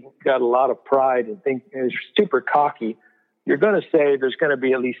really got a lot of pride and think you're super cocky, you're going to say there's going to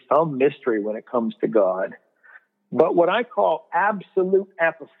be at least some mystery when it comes to God. But what I call absolute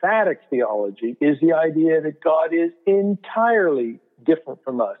apophatic theology is the idea that God is entirely different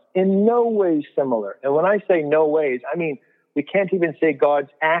from us, in no ways similar. And when I say no ways, I mean we can't even say God's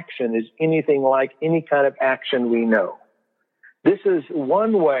action is anything like any kind of action we know. This is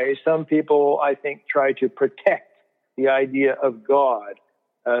one way some people, I think, try to protect the idea of God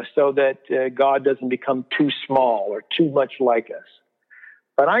so that God doesn't become too small or too much like us.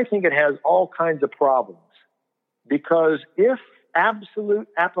 But I think it has all kinds of problems, because if absolute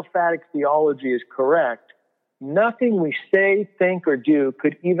apophatic theology is correct, nothing we say, think, or do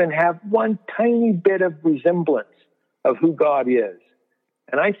could even have one tiny bit of resemblance of who God is.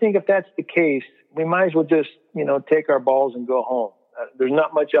 And I think if that's the case, we might as well just, take our balls and go home. There's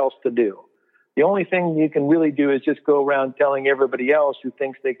not much else to do. The only thing you can really do is just go around telling everybody else who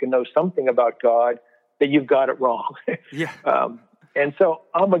thinks they can know something about God that you've got it wrong. Yeah. And so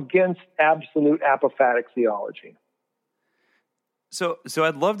I'm against absolute apophatic theology. So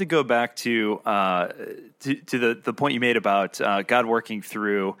I'd love to go back to the point you made about God working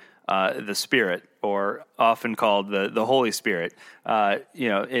through the Spirit, or often called the Holy Spirit,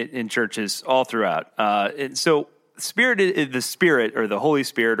 in churches all throughout. And so the Spirit, or the Holy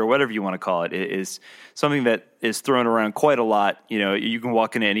Spirit, or whatever you want to call it, is something that is thrown around quite a lot. You can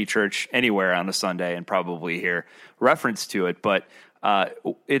walk into any church anywhere on a Sunday and probably hear reference to it, but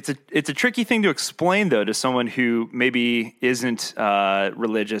it's a tricky thing to explain, though, to someone who maybe isn't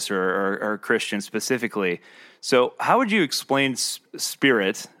religious or Christian specifically. So how would you explain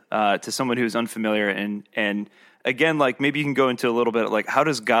Spirit to someone who's unfamiliar? And again, like, maybe you can go into a little bit, like, how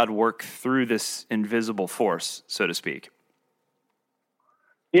does God work through this invisible force, so to speak?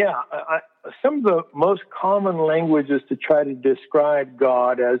 Yeah, some of the most common languages to try to describe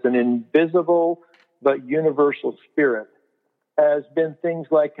God as an invisible but universal spirit has been things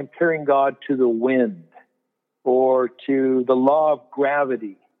like comparing God to the wind, or to the law of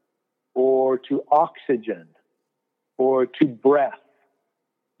gravity, or to oxygen, or to breath.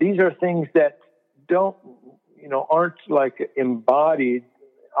 These are things that aren't like embodied.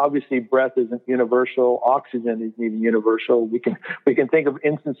 Obviously, breath isn't universal. Oxygen isn't even universal. We can think of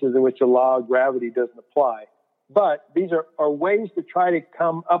instances in which the law of gravity doesn't apply. But these are ways to try to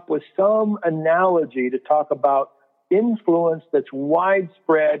come up with some analogy to talk about influence that's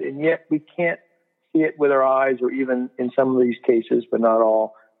widespread, and yet we can't see it with our eyes, or even in some of these cases, but not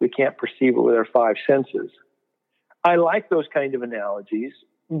all, we can't perceive it with our five senses. I like those kind of analogies,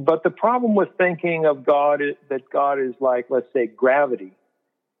 But the problem with thinking of God is that God is like, let's say, gravity,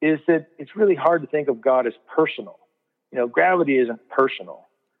 is that it's really hard to think of God as personal. Gravity isn't personal.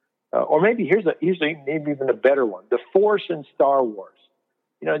 Or maybe here's maybe even a better one: the Force in Star Wars.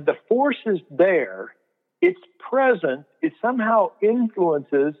 The Force is there, it's present, it somehow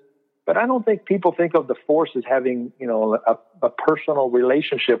influences, but I don't think people think of the Force as having, a personal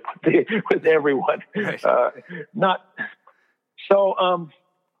relationship with everyone. Right.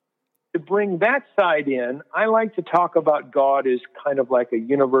 To bring that side in, I like to talk about God as kind of like a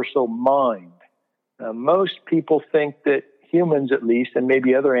universal mind. Most people think that humans, at least, and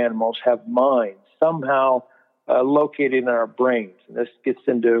maybe other animals, have minds somehow located in our brains. And this gets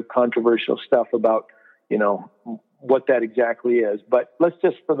into controversial stuff about, what that exactly is. But let's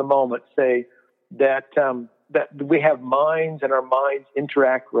just, for the moment, say that we have minds, and our minds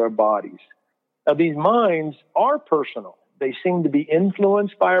interact with our bodies. Now, these minds are personal. They seem to be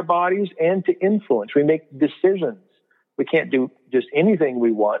influenced by our bodies and to influence. We make decisions. We can't do just anything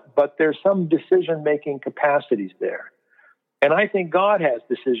we want, but there's some decision-making capacities there. And I think God has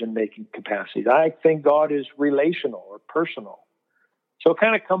decision-making capacities. I think God is relational or personal. So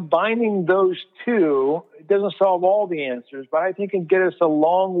kind of combining those two, it doesn't solve all the answers, but I think it can get us a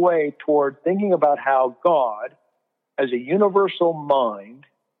long way toward thinking about how God, as a universal mind,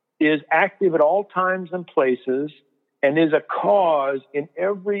 is active at all times and places and is a cause in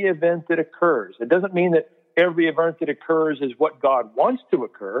every event that occurs. It doesn't mean that every event that occurs is what God wants to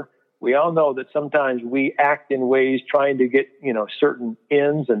occur. We all know that sometimes we act in ways trying to get, certain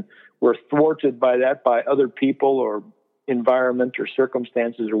ends, and we're thwarted by that by other people or environment or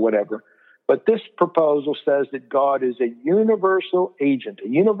circumstances or whatever. But this proposal says that God is a universal agent, a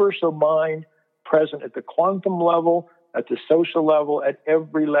universal mind present at the quantum level, at the social level, at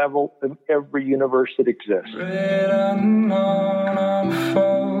every level of every universe that exists. Written on a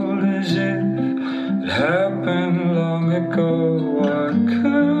fold as if it happened long ago. What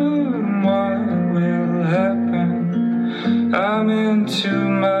could, what will happen? I'm in two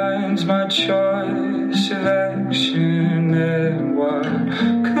minds, my choice of action, and what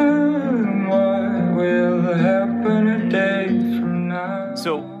could, what will happen a day from now?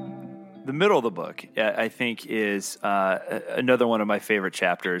 So the middle of the book, I think, is another one of my favorite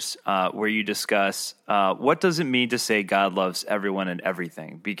chapters where you discuss what does it mean to say God loves everyone and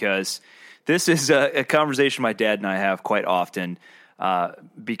everything? Because this is a conversation my dad and I have quite often,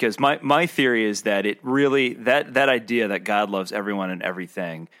 because my theory is that it really, that idea that God loves everyone and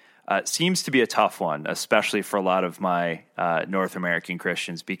everything seems to be a tough one, especially for a lot of my North American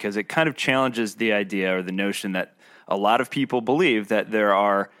Christians, because it kind of challenges the idea or the notion that a lot of people believe that there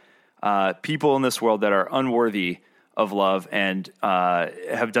are people in this world that are unworthy of love and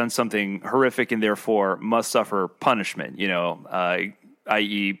have done something horrific and therefore must suffer punishment,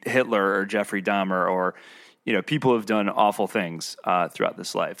 i.e. Hitler or Jeffrey Dahmer, or, people who've done awful things throughout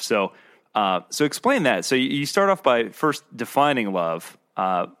this life. So explain that. So you start off by first defining love.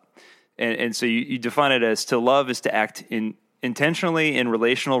 And so you define it as to love is to act intentionally in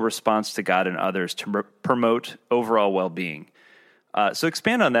relational response to God and others to promote overall well-being. So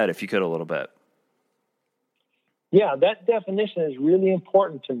expand on that if you could a little bit. Yeah, that definition is really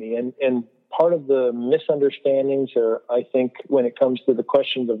important to me. And part of the misunderstandings, or I think when it comes to the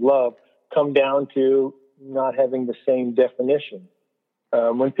questions of love, come down to not having the same definition.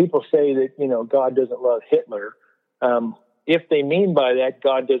 When people say that, God doesn't love Hitler, if they mean by that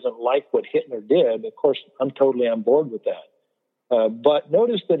God doesn't like what Hitler did, of course, I'm totally on board with that. But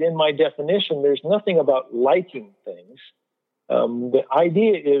notice that in my definition, there's nothing about liking things. The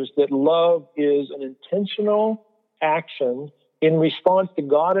idea is that love is an intentional action in response to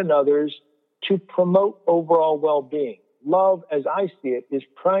God and others to promote overall well-being. Love, as I see it, is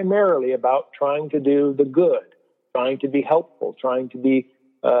primarily about trying to do the good, trying to be helpful, trying to be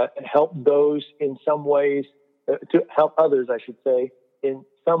help those in some ways, to help others, I should say, in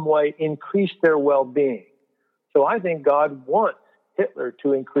some way increase their well-being. So I think God wants Hitler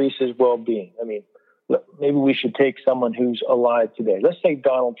to increase his well-being. I mean, maybe we should take someone who's alive today. Let's say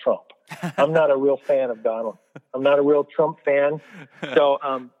Donald Trump. I'm not a real fan of Donald. I'm not a real Trump fan. So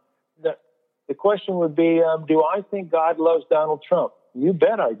the question would be, do I think God loves Donald Trump? You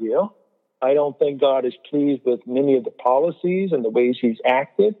bet I do. I don't think God is pleased with many of the policies and the ways he's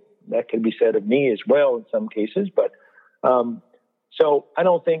acted. That can be said of me as well in some cases. But so I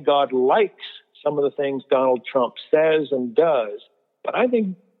don't think God likes some of the things Donald Trump says and does. But I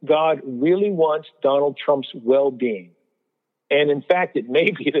think God really wants Donald Trump's well-being. And in fact, it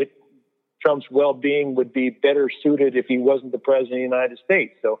may be that Trump's well-being would be better suited if he wasn't the president of the United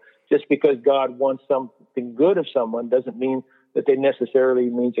States. So just because God wants something good of someone doesn't mean that they necessarily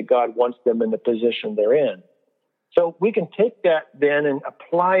means that God wants them in the position they're in. So we can take that then and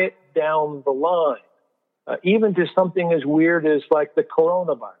apply it down the line, even to something as weird as like the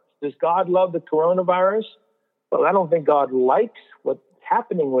coronavirus. Does God love the coronavirus? Well, I don't think God likes what's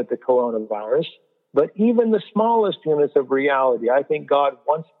happening with the coronavirus, but even the smallest units of reality, I think God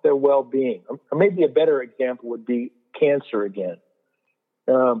wants their well-being. Or maybe a better example would be cancer again.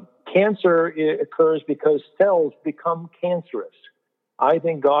 Cancer occurs because cells become cancerous. I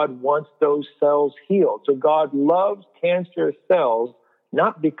think God wants those cells healed. So God loves cancerous cells,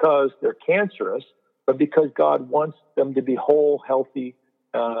 not because they're cancerous, but because God wants them to be whole, healthy,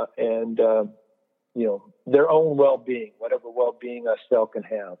 and their own well-being, whatever well-being a cell can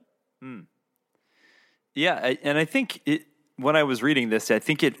have. Yeah, and I think when I was reading this, I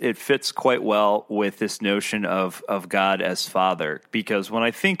think it fits quite well with this notion of God as Father, because when I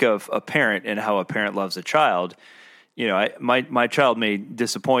think of a parent and how a parent loves a child, my child may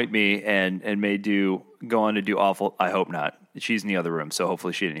disappoint me and may go on to do awful. I hope not. She's in the other room, so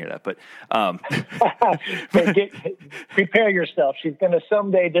hopefully she didn't hear that. But prepare yourself. She's going to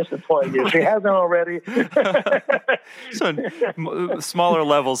someday disappoint you. She hasn't already. So smaller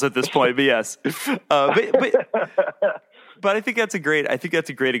levels at this point, but yes. But I think that's a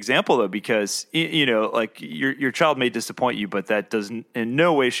great example though, because like your child may disappoint you, but that doesn't in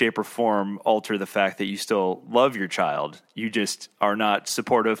no way, shape, or form alter the fact that you still love your child. You just are not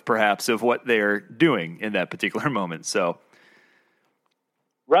supportive, perhaps, of what they're doing in that particular moment. So,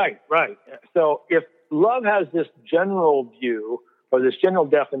 right. So if love has this general view or this general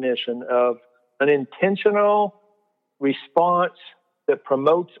definition of an intentional response that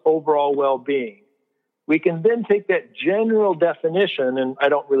promotes overall well-being, we can then take that general definition, and I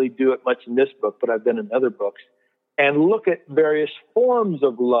don't really do it much in this book, but I've done in other books, and look at various forms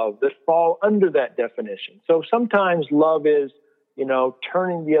of love that fall under that definition. So sometimes love is,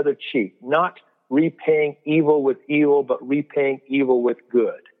 turning the other cheek, not repaying evil with evil, but repaying evil with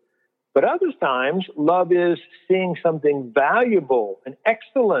good. But other times, love is seeing something valuable and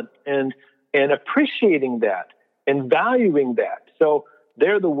excellent and appreciating that and valuing that. So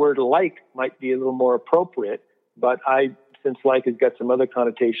there, the word like might be a little more appropriate, but since like has got some other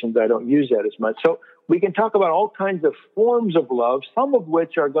connotations, I don't use that as much. So we can talk about all kinds of forms of love, some of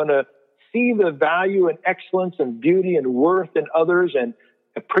which are going to see the value and excellence and beauty and worth in others and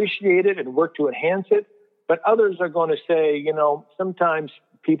appreciate it and work to enhance it. But others are going to say, sometimes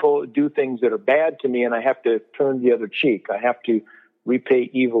people do things that are bad to me and I have to turn the other cheek. I have to repay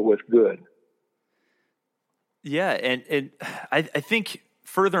evil with good. Yeah, and I think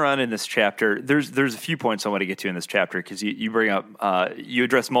further on in this chapter, there's a few points I want to get to in this chapter because you bring up, you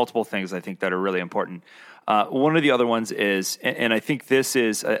address multiple things I think that are really important. One of the other ones is, and I think this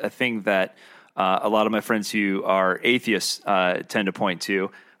is a thing that a lot of my friends who are atheists tend to point to,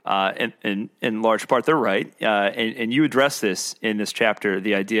 and in large part they're right, and you address this in this chapter,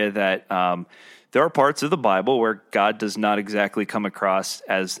 the idea that there are parts of the Bible where God does not exactly come across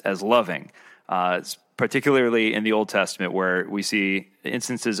as loving. Particularly in the Old Testament, where we see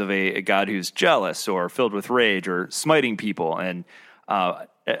instances of a God who's jealous or filled with rage or smiting people. And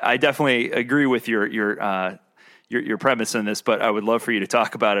I definitely agree with your premise on this, but I would love for you to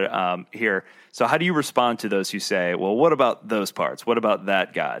talk about it here. So how do you respond to those who say, well, what about those parts? What about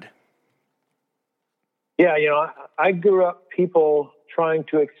that God? Yeah, I grew up people trying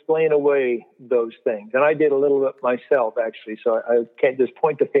to explain away those things. And I did a little bit myself, actually, so I can't just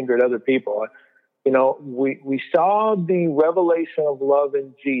point the finger at other people. We saw the revelation of love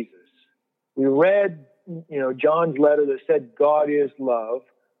in Jesus. We read, John's letter that said God is love.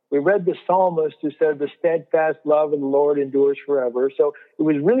 We read the psalmist who said the steadfast love of the Lord endures forever. So it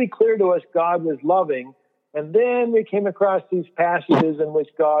was really clear to us God was loving. And then we came across these passages in which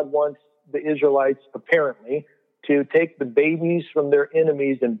God wants the Israelites, apparently, to take the babies from their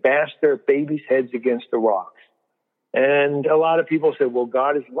enemies and bash their babies' heads against the rocks. And a lot of people say, well,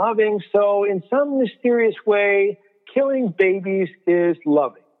 God is loving, so in some mysterious way, killing babies is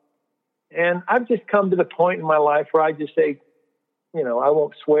loving. And I've just come to the point in my life where I just say, I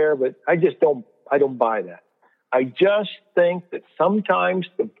won't swear, but I don't buy that. I just think that sometimes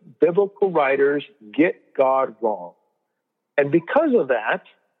the biblical writers get God wrong. And because of that,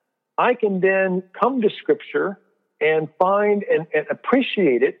 I can then come to Scripture and find and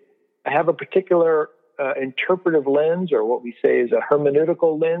appreciate it. I have a particular interpretive lens, or what we say is a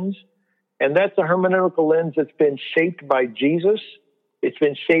hermeneutical lens. And that's a hermeneutical lens that's been shaped by Jesus. It's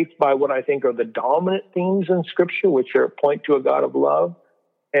been shaped by what I think are the dominant themes in Scripture, which point to a God of love.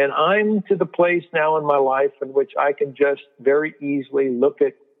 And I'm to the place now in my life in which I can just very easily look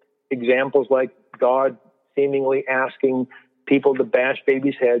at examples like God seemingly asking people to bash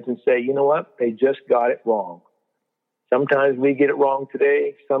babies' heads and say, you know what, they just got it wrong. Sometimes we get it wrong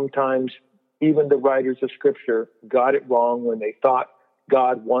today. Sometimes even the writers of Scripture got it wrong when they thought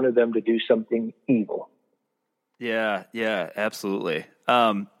God wanted them to do something evil. Yeah, absolutely.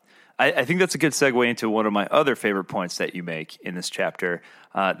 I think that's a good segue into one of my other favorite points that you make in this chapter.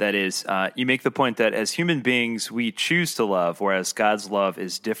 That is, you make the point that as human beings, we choose to love, whereas God's love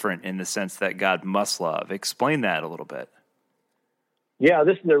is different in the sense that God must love. Explain that a little bit. Yeah,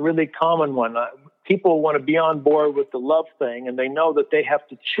 this is a really common one. People want to be on board with the love thing, and they know that they have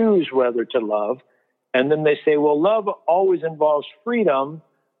to choose whether to love. And then they say, well, love always involves freedom.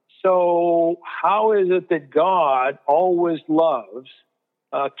 So how is it that God always loves?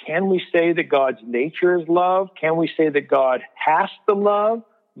 Can we say that God's nature is love? Can we say that God has to love,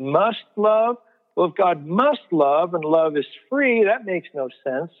 must love? Well, if God must love and love is free, that makes no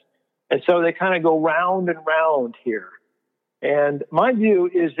sense. And so they kind of go round and round here. And my view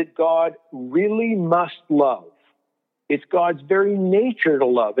is that God really must love. It's God's very nature to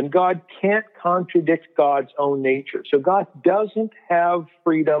love, and God can't contradict God's own nature. So God doesn't have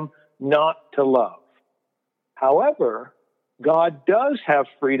freedom not to love. However, God does have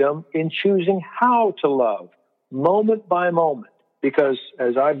freedom in choosing how to love, moment by moment, because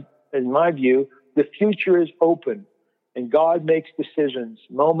in my view, the future is open, and God makes decisions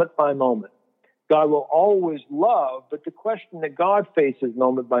moment by moment. God will always love, but the question that God faces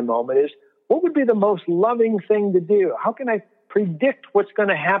moment by moment is, what would be the most loving thing to do? How can I predict what's going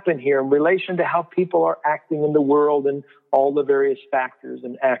to happen here in relation to how people are acting in the world and all the various factors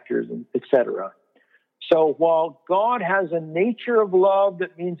and actors and et cetera? So while God has a nature of love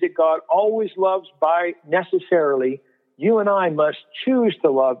that means that God always loves by necessarily, you and I must choose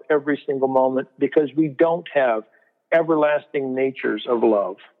to love every single moment because we don't have everlasting natures of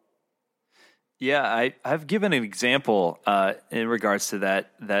love. Yeah, I've given an example in regards to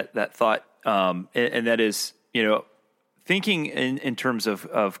that thought, and that is, thinking in terms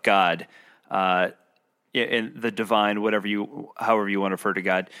of God, in the divine, however you want to refer to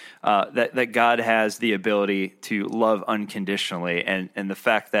God, that God has the ability to love unconditionally, and the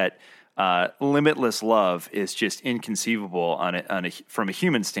fact that limitless love is just inconceivable from a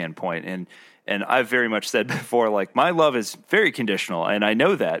human standpoint, and I've very much said before, like, my love is very conditional, and I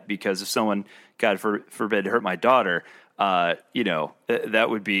know that because if someone, God forbid, hurt my daughter, that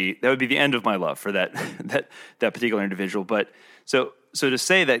would be the end of my love for that particular individual. But so to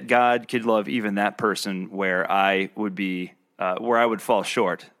say that God could love even that person where I would fall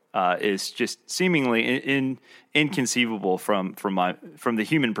short is just seemingly inconceivable from the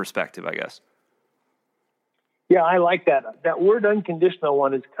human perspective, I guess. Yeah, I like that. That word unconditional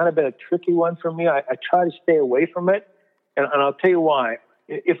one has kind of been a tricky one for me. I try to stay away from it, and I'll tell you why.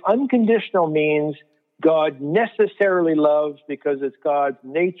 If unconditional means God necessarily loves because it's God's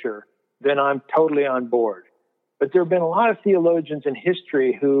nature, then I'm totally on board. But there have been a lot of theologians in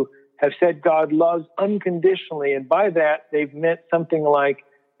history who have said God loves unconditionally, and by that they've meant something like,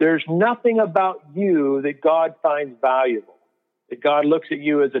 there's nothing about you that God finds valuable, that God looks at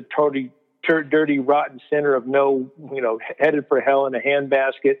you as a totally dirty, rotten sinner of headed for hell in a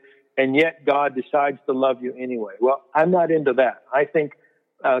handbasket, and yet God decides to love you anyway. Well, I'm not into that. I think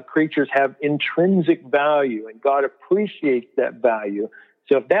creatures have intrinsic value, and God appreciates that value.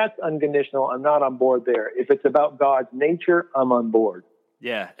 So if that's unconditional, I'm not on board there. If it's about God's nature, I'm on board.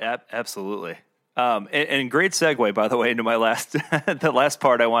 Yeah, absolutely. And great segue, by the way, into my the last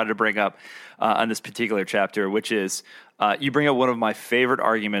part I wanted to bring up on this particular chapter, which is you bring up one of my favorite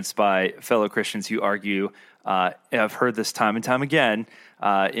arguments by fellow Christians who argue, I've heard this time and time again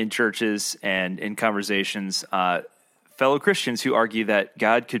in churches and in conversations, fellow Christians who argue that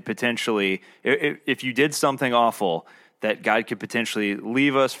God could potentially, if you did something awful, that God could potentially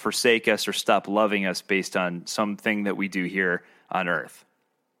leave us, forsake us, or stop loving us based on something that we do here on earth.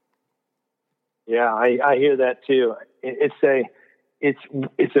 Yeah, I hear that too.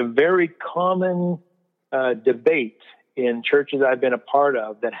 It's a very common debate in churches I've been a part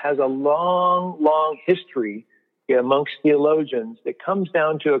of that has a long history amongst theologians that comes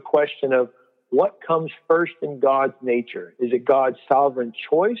down to a question of what comes first in God's nature. Is it God's sovereign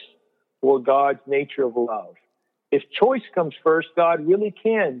choice or God's nature of love? If choice comes first, God really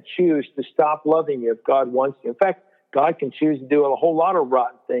can choose to stop loving you if God wants to. In fact, God can choose to do a whole lot of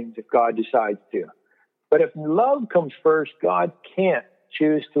rotten things if God decides to. But if love comes first, God can't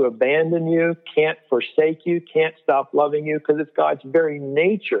choose to abandon you, can't forsake you, can't stop loving you, because it's God's very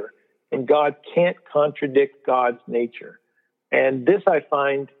nature, and God can't contradict God's nature. And this I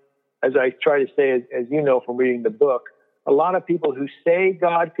find, as I try to say, as you know from reading the book, a lot of people who say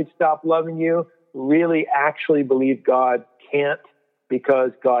God could stop loving you really actually believe God can't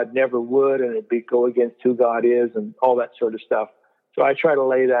because God never would, and it'd go against who God is and all that sort of stuff. So I try to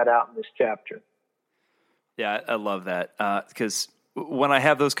lay that out in this chapter. Yeah, I love that because when I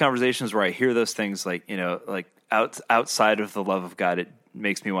have those conversations where I hear those things like, like outside of the love of God, it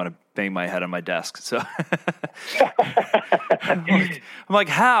makes me want to bang my head on my desk. So I'm like,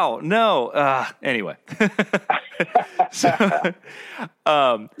 how? No. Anyway. So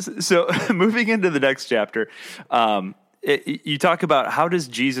moving into the next chapter, you talk about how does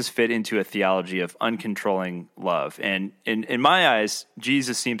Jesus fit into a theology of uncontrolling love? And in my eyes,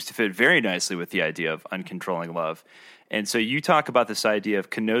 Jesus seems to fit very nicely with the idea of uncontrolling love. And so you talk about this idea of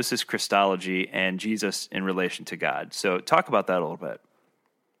kenosis Christology and Jesus in relation to God. So talk about that a little bit.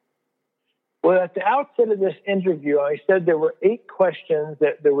 Well, at the outset of this interview, I said there were 8 questions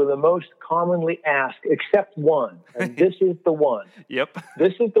that were the most commonly asked, except one. And this is the one. Yep.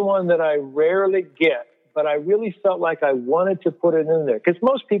 This is the one that I rarely get, but I really felt like I wanted to put it in there. Because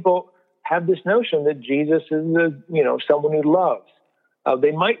most people have this notion that Jesus is, someone who loves.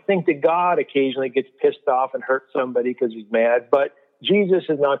 They might think that God occasionally gets pissed off and hurts somebody because he's mad, but Jesus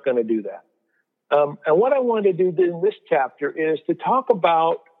is not going to do that. And what I wanted to do in this chapter is to talk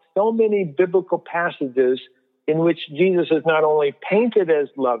about so many biblical passages in which Jesus is not only painted as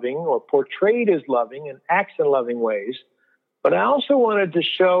loving or portrayed as loving and acts in loving ways, but I also wanted to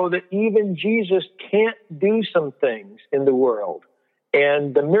show that even Jesus can't do some things in the world.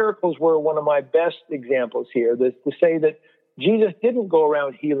 And the miracles were one of my best examples here, to say that Jesus didn't go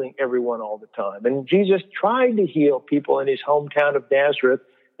around healing everyone all the time. And Jesus tried to heal people in his hometown of Nazareth,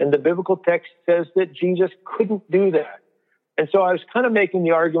 and the biblical text says that Jesus couldn't do that. And so I was kind of making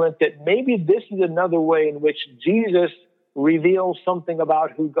the argument that maybe this is another way in which Jesus reveals something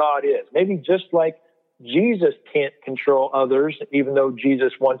about who God is. Maybe just like Jesus can't control others, even though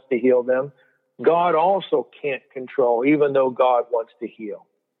Jesus wants to heal them, God also can't control, even though God wants to heal.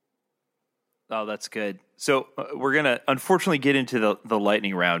 Oh, that's good. So we're going to unfortunately get into the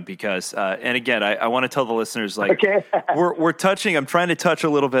lightning round because, and again, I want to tell the listeners, like, okay. we're touching, I'm trying to touch a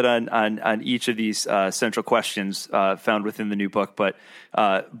little bit on each of these central questions found within the new book, but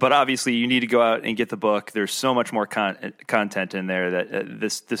obviously you need to go out and get the book. There's so much more content in there that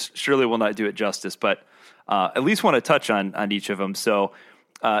this surely will not do it justice, but at least want to touch on each of them. So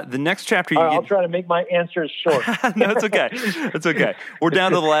the next chapter, I'll try to make my answers short. No, it's okay. It's okay. We're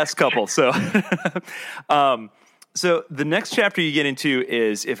down to the last couple. So, so the next chapter you get into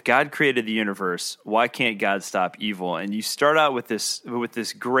is if God created the universe, why can't God stop evil? And you start out with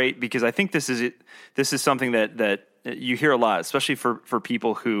this great, because I think this is something that you hear a lot, especially for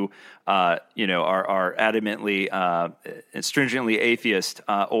people who are adamantly stringently atheist,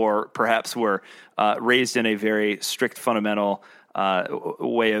 or perhaps were raised in a very strict fundamental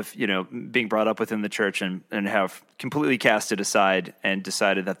way of, being brought up within the church and have completely cast it aside and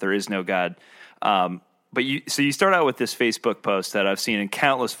decided that there is no God. But you start out with this Facebook post that I've seen in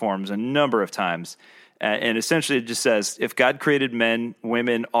countless forms a number of times. And essentially it just says, if God created men,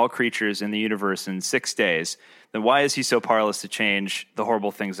 women, all creatures in the universe in 6 days, then why is he so powerless to change the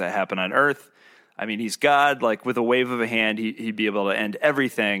horrible things that happen on earth? I mean, he's God, like with a wave of a hand, he'd be able to end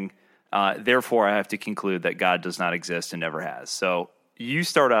everything. Therefore, I have to conclude that God does not exist and never has. So you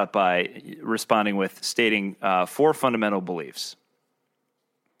start out by responding with stating 4 fundamental beliefs.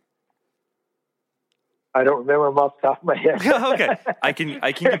 I don't remember them off the top of my head. Okay, I can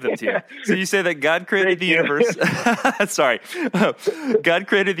give them to you. So you say that God created the universe. Sorry, God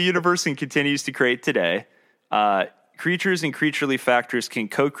created the universe and continues to create today. Creatures and creaturely factors can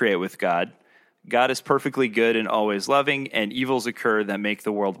co-create with God. God is perfectly good and always loving, and evils occur that make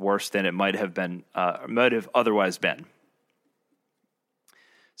the world worse than it might have otherwise been.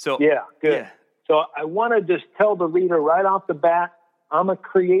 So yeah, good. Yeah. So I want to just tell the reader right off the bat, I'm a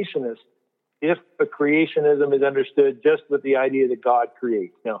creationist. If a creationism is understood just with the idea that God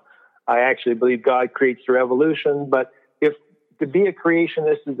creates. Now, I actually believe God creates through evolution, but if to be a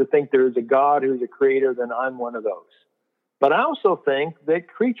creationist is to think there is a God who's a creator, then I'm one of those. But I also think that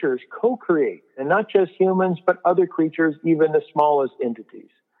creatures co-create, and not just humans, but other creatures, even the smallest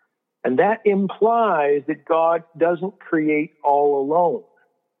entities. And that implies that God doesn't create all alone.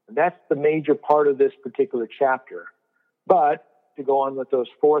 And that's the major part of this particular chapter. But to go on with those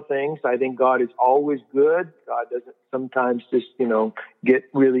 4 things, I think God is always good. God doesn't sometimes just, get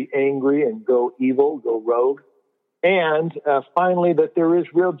really angry and go evil, go rogue. And finally, that there is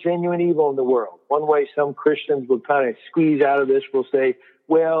real genuine evil in the world. One way some Christians will kind of squeeze out of this will say,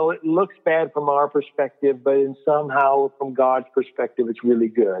 well, it looks bad from our perspective, but somehow from God's perspective, it's really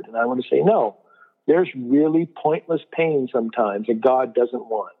good. And I want to say, no, there's really pointless pain sometimes that God doesn't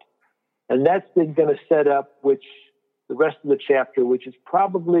want. And that's going to set up which the rest of the chapter, which is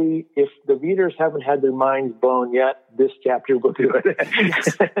probably, if the readers haven't had their minds blown yet, this chapter will do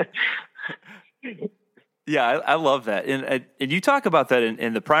it. Yeah, I love that, and you talk about that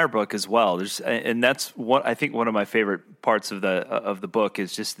in the prior book as well. And that's what I think one of my favorite parts of the book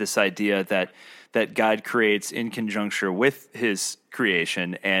is just this idea that God creates in conjunction with His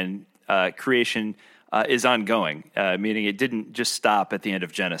creation, and creation is ongoing, meaning it didn't just stop at the end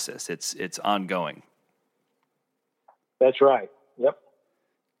of Genesis. It's ongoing. That's right. Yep.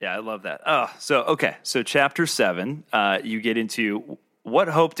 Yeah, I love that. So chapter 7, you get into what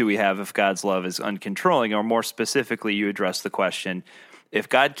hope do we have if God's love is uncontrolling, or more specifically, you address the question, if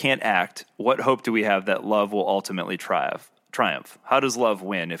God can't act, what hope do we have that love will ultimately triumph? How does love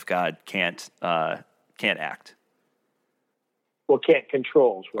win if God can't act? Well, can't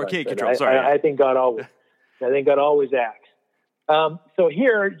control. Or can't control. Sorry, I think God always acts. So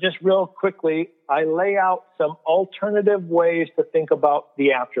here, just real quickly, I lay out some alternative ways to think about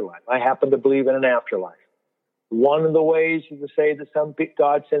the afterlife. I happen to believe in an afterlife. One of the ways is to say that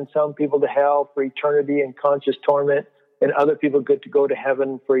God sends some people to hell for eternity in conscious torment, and other people get to go to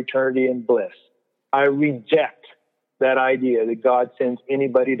heaven for eternity in bliss. I reject that idea that God sends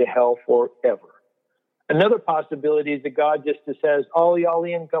anybody to hell forever. Another possibility is that God just says, all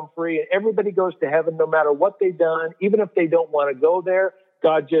in, come free, and everybody goes to heaven no matter what they've done. Even if they don't want to go there,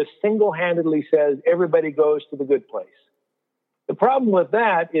 God just single-handedly says everybody goes to the good place. The problem with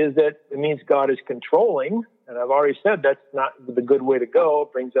that is that it means God is controlling, and I've already said that's not the good way to go.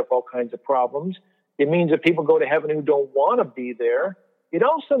 It brings up all kinds of problems. It means that people go to heaven who don't want to be there. It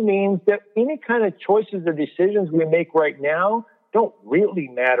also means that any kind of choices or decisions we make right now don't really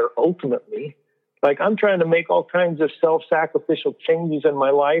matter ultimately. Like, I'm trying to make all kinds of self-sacrificial changes in my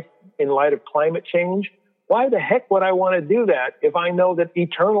life in light of climate change. Why the heck would I want to do that if I know that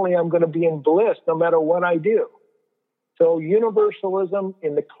eternally I'm going to be in bliss no matter what I do? So universalism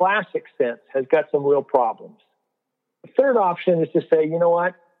in the classic sense has got some real problems. The third option is to say, you know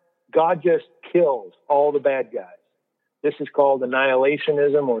what? God just kills all the bad guys. This is called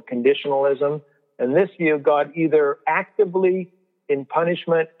annihilationism or conditionalism. And this view, God either actively, in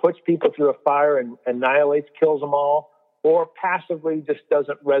punishment, puts people through a fire and annihilates, kills them all, or passively just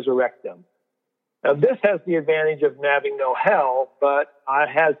doesn't resurrect them. Now, this has the advantage of having no hell, but it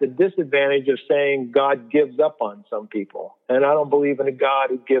has the disadvantage of saying God gives up on some people. And I don't believe in a God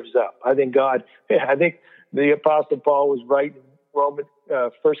who gives up. I think the Apostle Paul was right in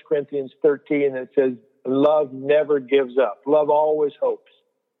 1 Corinthians 13, that says, love never gives up. Love always hopes.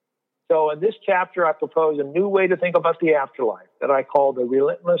 So in this chapter, I propose a new way to think about the afterlife that I call the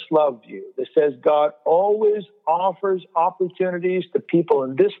relentless love view, that says God always offers opportunities to people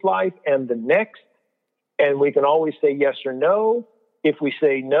in this life and the next, and we can always say yes or no. If we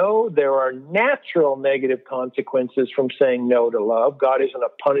say no, there are natural negative consequences from saying no to love. God isn't a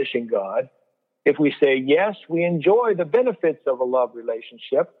punishing God. If we say yes, we enjoy the benefits of a love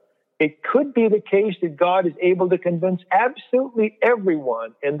relationship. It could be the case that God is able to convince absolutely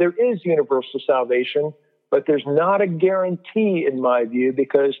everyone, and there is universal salvation, but there's not a guarantee in my view,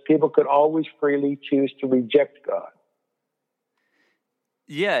 because people could always freely choose to reject God.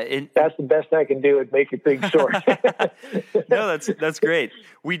 Yeah, that's the best I can do at making things short. No, that's great.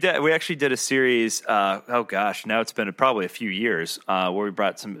 We actually did a series. Now it's been probably a few years where we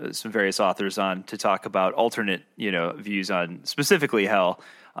brought some various authors on to talk about alternate views on specifically hell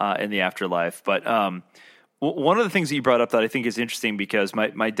and the afterlife. But one of the things that you brought up that I think is interesting, because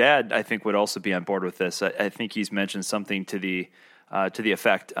my dad, I think, would also be on board with this. I think he's mentioned something to the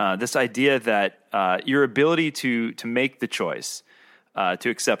effect, this idea that your ability to make the choice to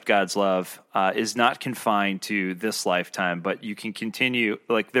accept God's love is not confined to this lifetime, but you can continue.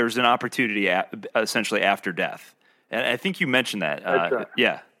 Like, there's an opportunity essentially after death, and I think you mentioned that. That's right.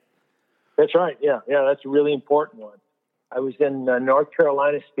 Yeah, that's right. Yeah, that's a really important one. I was in North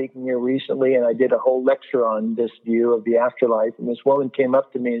Carolina speaking here recently, and I did a whole lecture on this view of the afterlife. And this woman came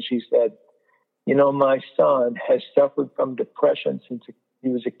up to me and she said, my son has suffered from depression since he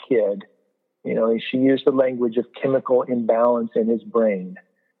was a kid. She used the language of chemical imbalance in his brain.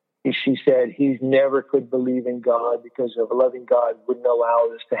 She said he never could believe in God because of a loving God wouldn't allow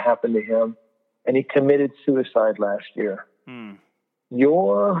this to happen to him. And he committed suicide last year.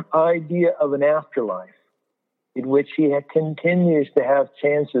 Your idea of an afterlife in which he continues to have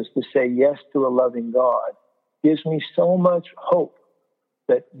chances to say yes to a loving God gives me so much hope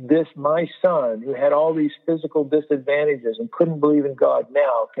that my son, who had all these physical disadvantages and couldn't believe in God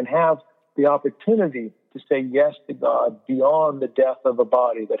now, can have the opportunity to say yes to God beyond the death of a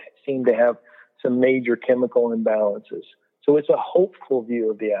body that seemed to have some major chemical imbalances. So it's a hopeful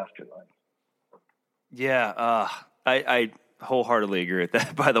view of the afterlife. Yeah, I wholeheartely agree with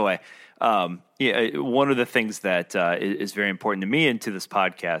that, by the way. One of the things that is very important to me and to this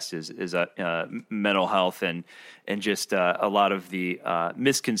podcast is mental health and just a lot of the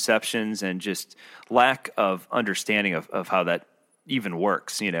misconceptions and just lack of understanding of how that even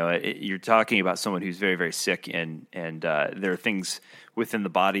works. You're talking about someone who's very, very sick, and there are things within the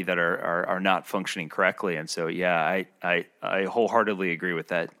body that are not functioning correctly. And so, I wholeheartedly agree with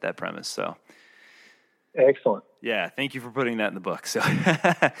that premise. So, excellent. Yeah, thank you for putting that in the book. So,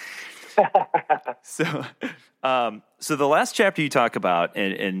 so the last chapter you talk about,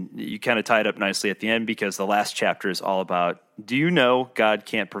 and you kind of tie it up nicely at the end, because the last chapter is all about, do you know God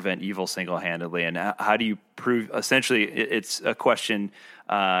can't prevent evil single-handedly? And how do you prove, essentially, it's a question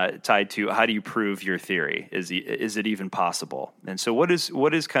tied to how do you prove your theory? Is it even possible? And so what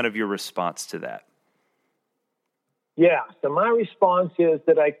is kind of your response to that? Yeah, so my response is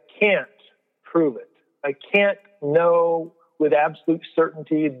that I can't prove it. I can't know with absolute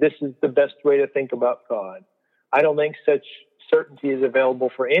certainty this is the best way to think about God. I don't think such certainty is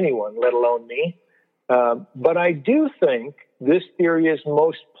available for anyone, let alone me. But I do think this theory is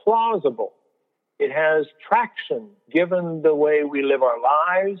most plausible. It has traction, given the way we live our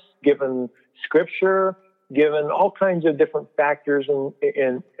lives, given Scripture, given all kinds of different factors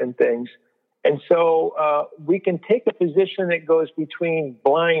and things. And so we can take a position that goes between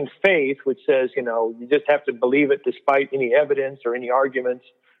blind faith, which says, you just have to believe it despite any evidence or any arguments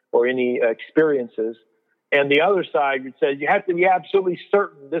or any experiences. And the other side, which says you have to be absolutely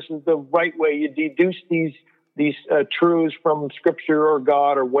certain this is the right way. You deduce these truths from Scripture or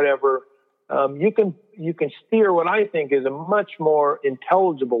God or whatever. You can steer what I think is a much more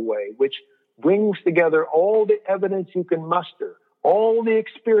intelligible way, which brings together all the evidence you can muster, all the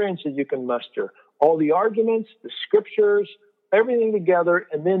experiences you can muster, all the arguments, the Scriptures, everything together,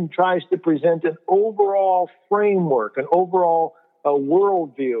 and then tries to present an overall framework, an overall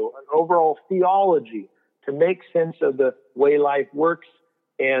worldview, an overall theology to make sense of the way life works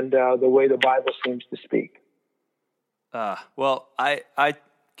and the way the Bible seems to speak. Well, I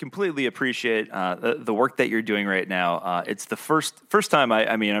completely appreciate the work that you're doing right now. It's the first time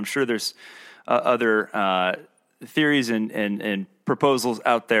I mean, I'm sure there's other theories and proposals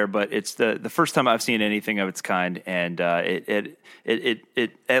out there, but it's the first time I've seen anything of its kind, and it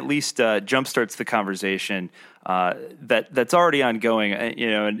at least jumpstarts the conversation that's already ongoing.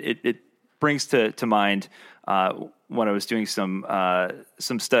 And it brings to mind when I was doing some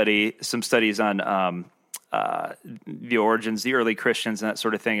studies on the origins, the early Christians, and that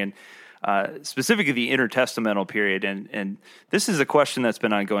sort of thing, and specifically the intertestamental period. And this is a question that's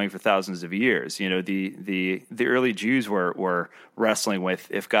been ongoing for thousands of years. The early Jews were wrestling with,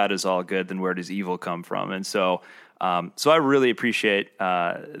 if God is all good, then where does evil come from? And so I really appreciate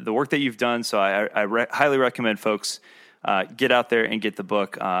the work that you've done. So I highly recommend folks get out there and get the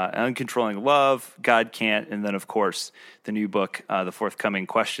book, Uncontrolling Love, God Can't, and then, of course, the new book, the forthcoming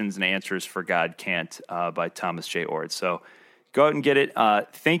Questions and Answers for God Can't by Thomas J. Oord. So go out and get it.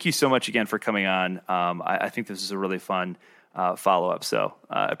 Thank you so much again for coming on. I think this is a really fun follow-up, so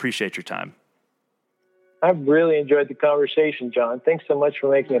appreciate your time. I've really enjoyed the conversation, John. Thanks so much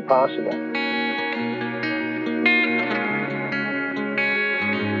for making it possible.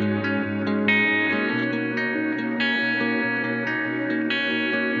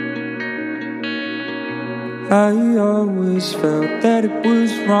 I always felt that it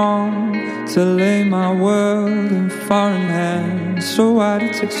was wrong to lay my world in foreign hands. So why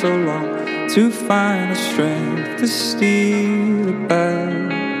did it take so long to find the strength to steal it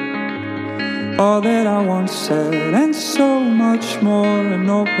back? All that I once said and so much more, an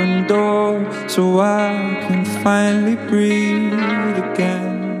open door so I can finally breathe again.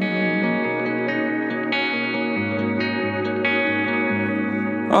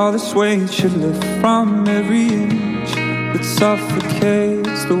 All this weight should lift from every inch that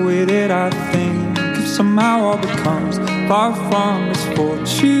suffocates the way that I think. If somehow all becomes far from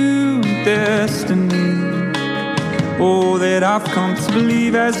misfortune, destiny, oh, that I've come to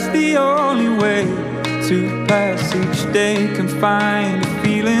believe as the only way to pass each day, confined to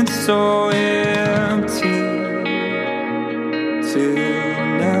feeling so empty till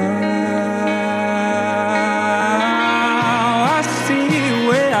now.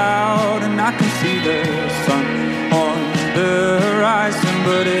 I can see the sun on the horizon,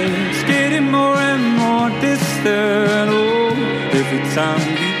 but it's getting more and more distant. Oh, every time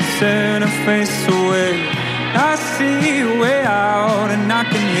you turn a face away, I see a way out, and I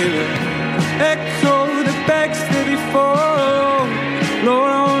can hear it echo that begs to be full.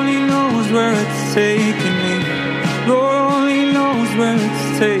 Lord only knows where it's taking me. Lord only knows where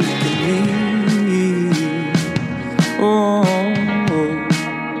it's taking me.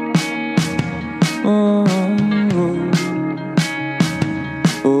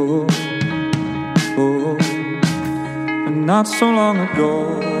 Not so long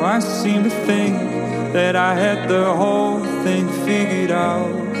ago, I seemed to think that I had the whole thing figured out,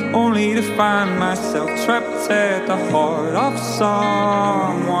 only to find myself trapped at the heart of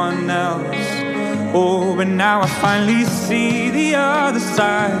someone else. Oh, but now I finally see the other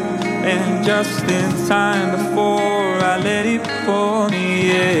side, and just in time before I let it pull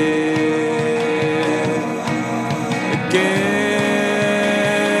me in again.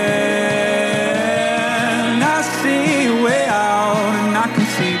 I see a way out and I can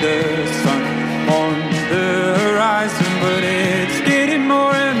see the sun on the horizon, but it's getting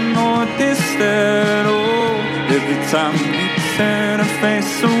more and more distant. Oh, every time you turn a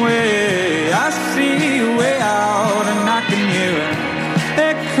face away, I see a way out and I can hear it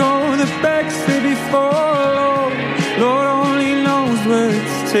echo the begs to be full. Lord only knows where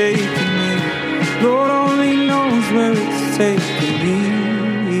it's taking me. Lord only knows where it's taking me.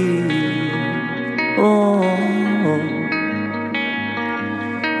 Oh, oh,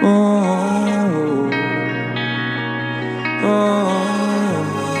 oh, oh.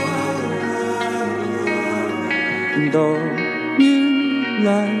 And all new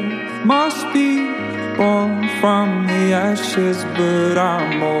life must be born from the ashes, but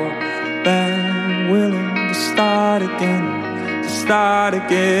I'm more than willing to start again, to start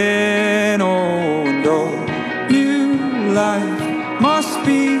again. Oh, and oh, new life must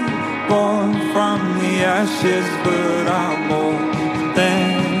be born from the ashes, but I'm more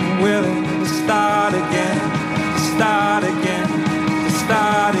than willing to start again, to start again, to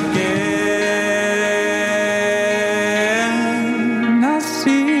start again. I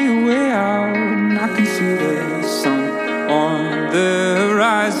see a way out, I can see the sun on the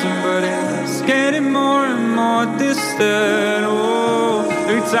horizon, but it's getting more and more distant. Oh,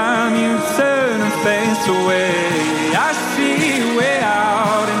 every time you turn and face away, I see a way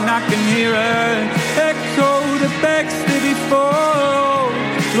out and I can hear it echo the begs to be full.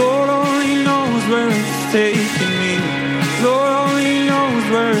 Lord only knows where it's taking me. Lord only knows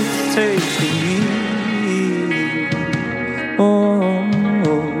where it's taking me.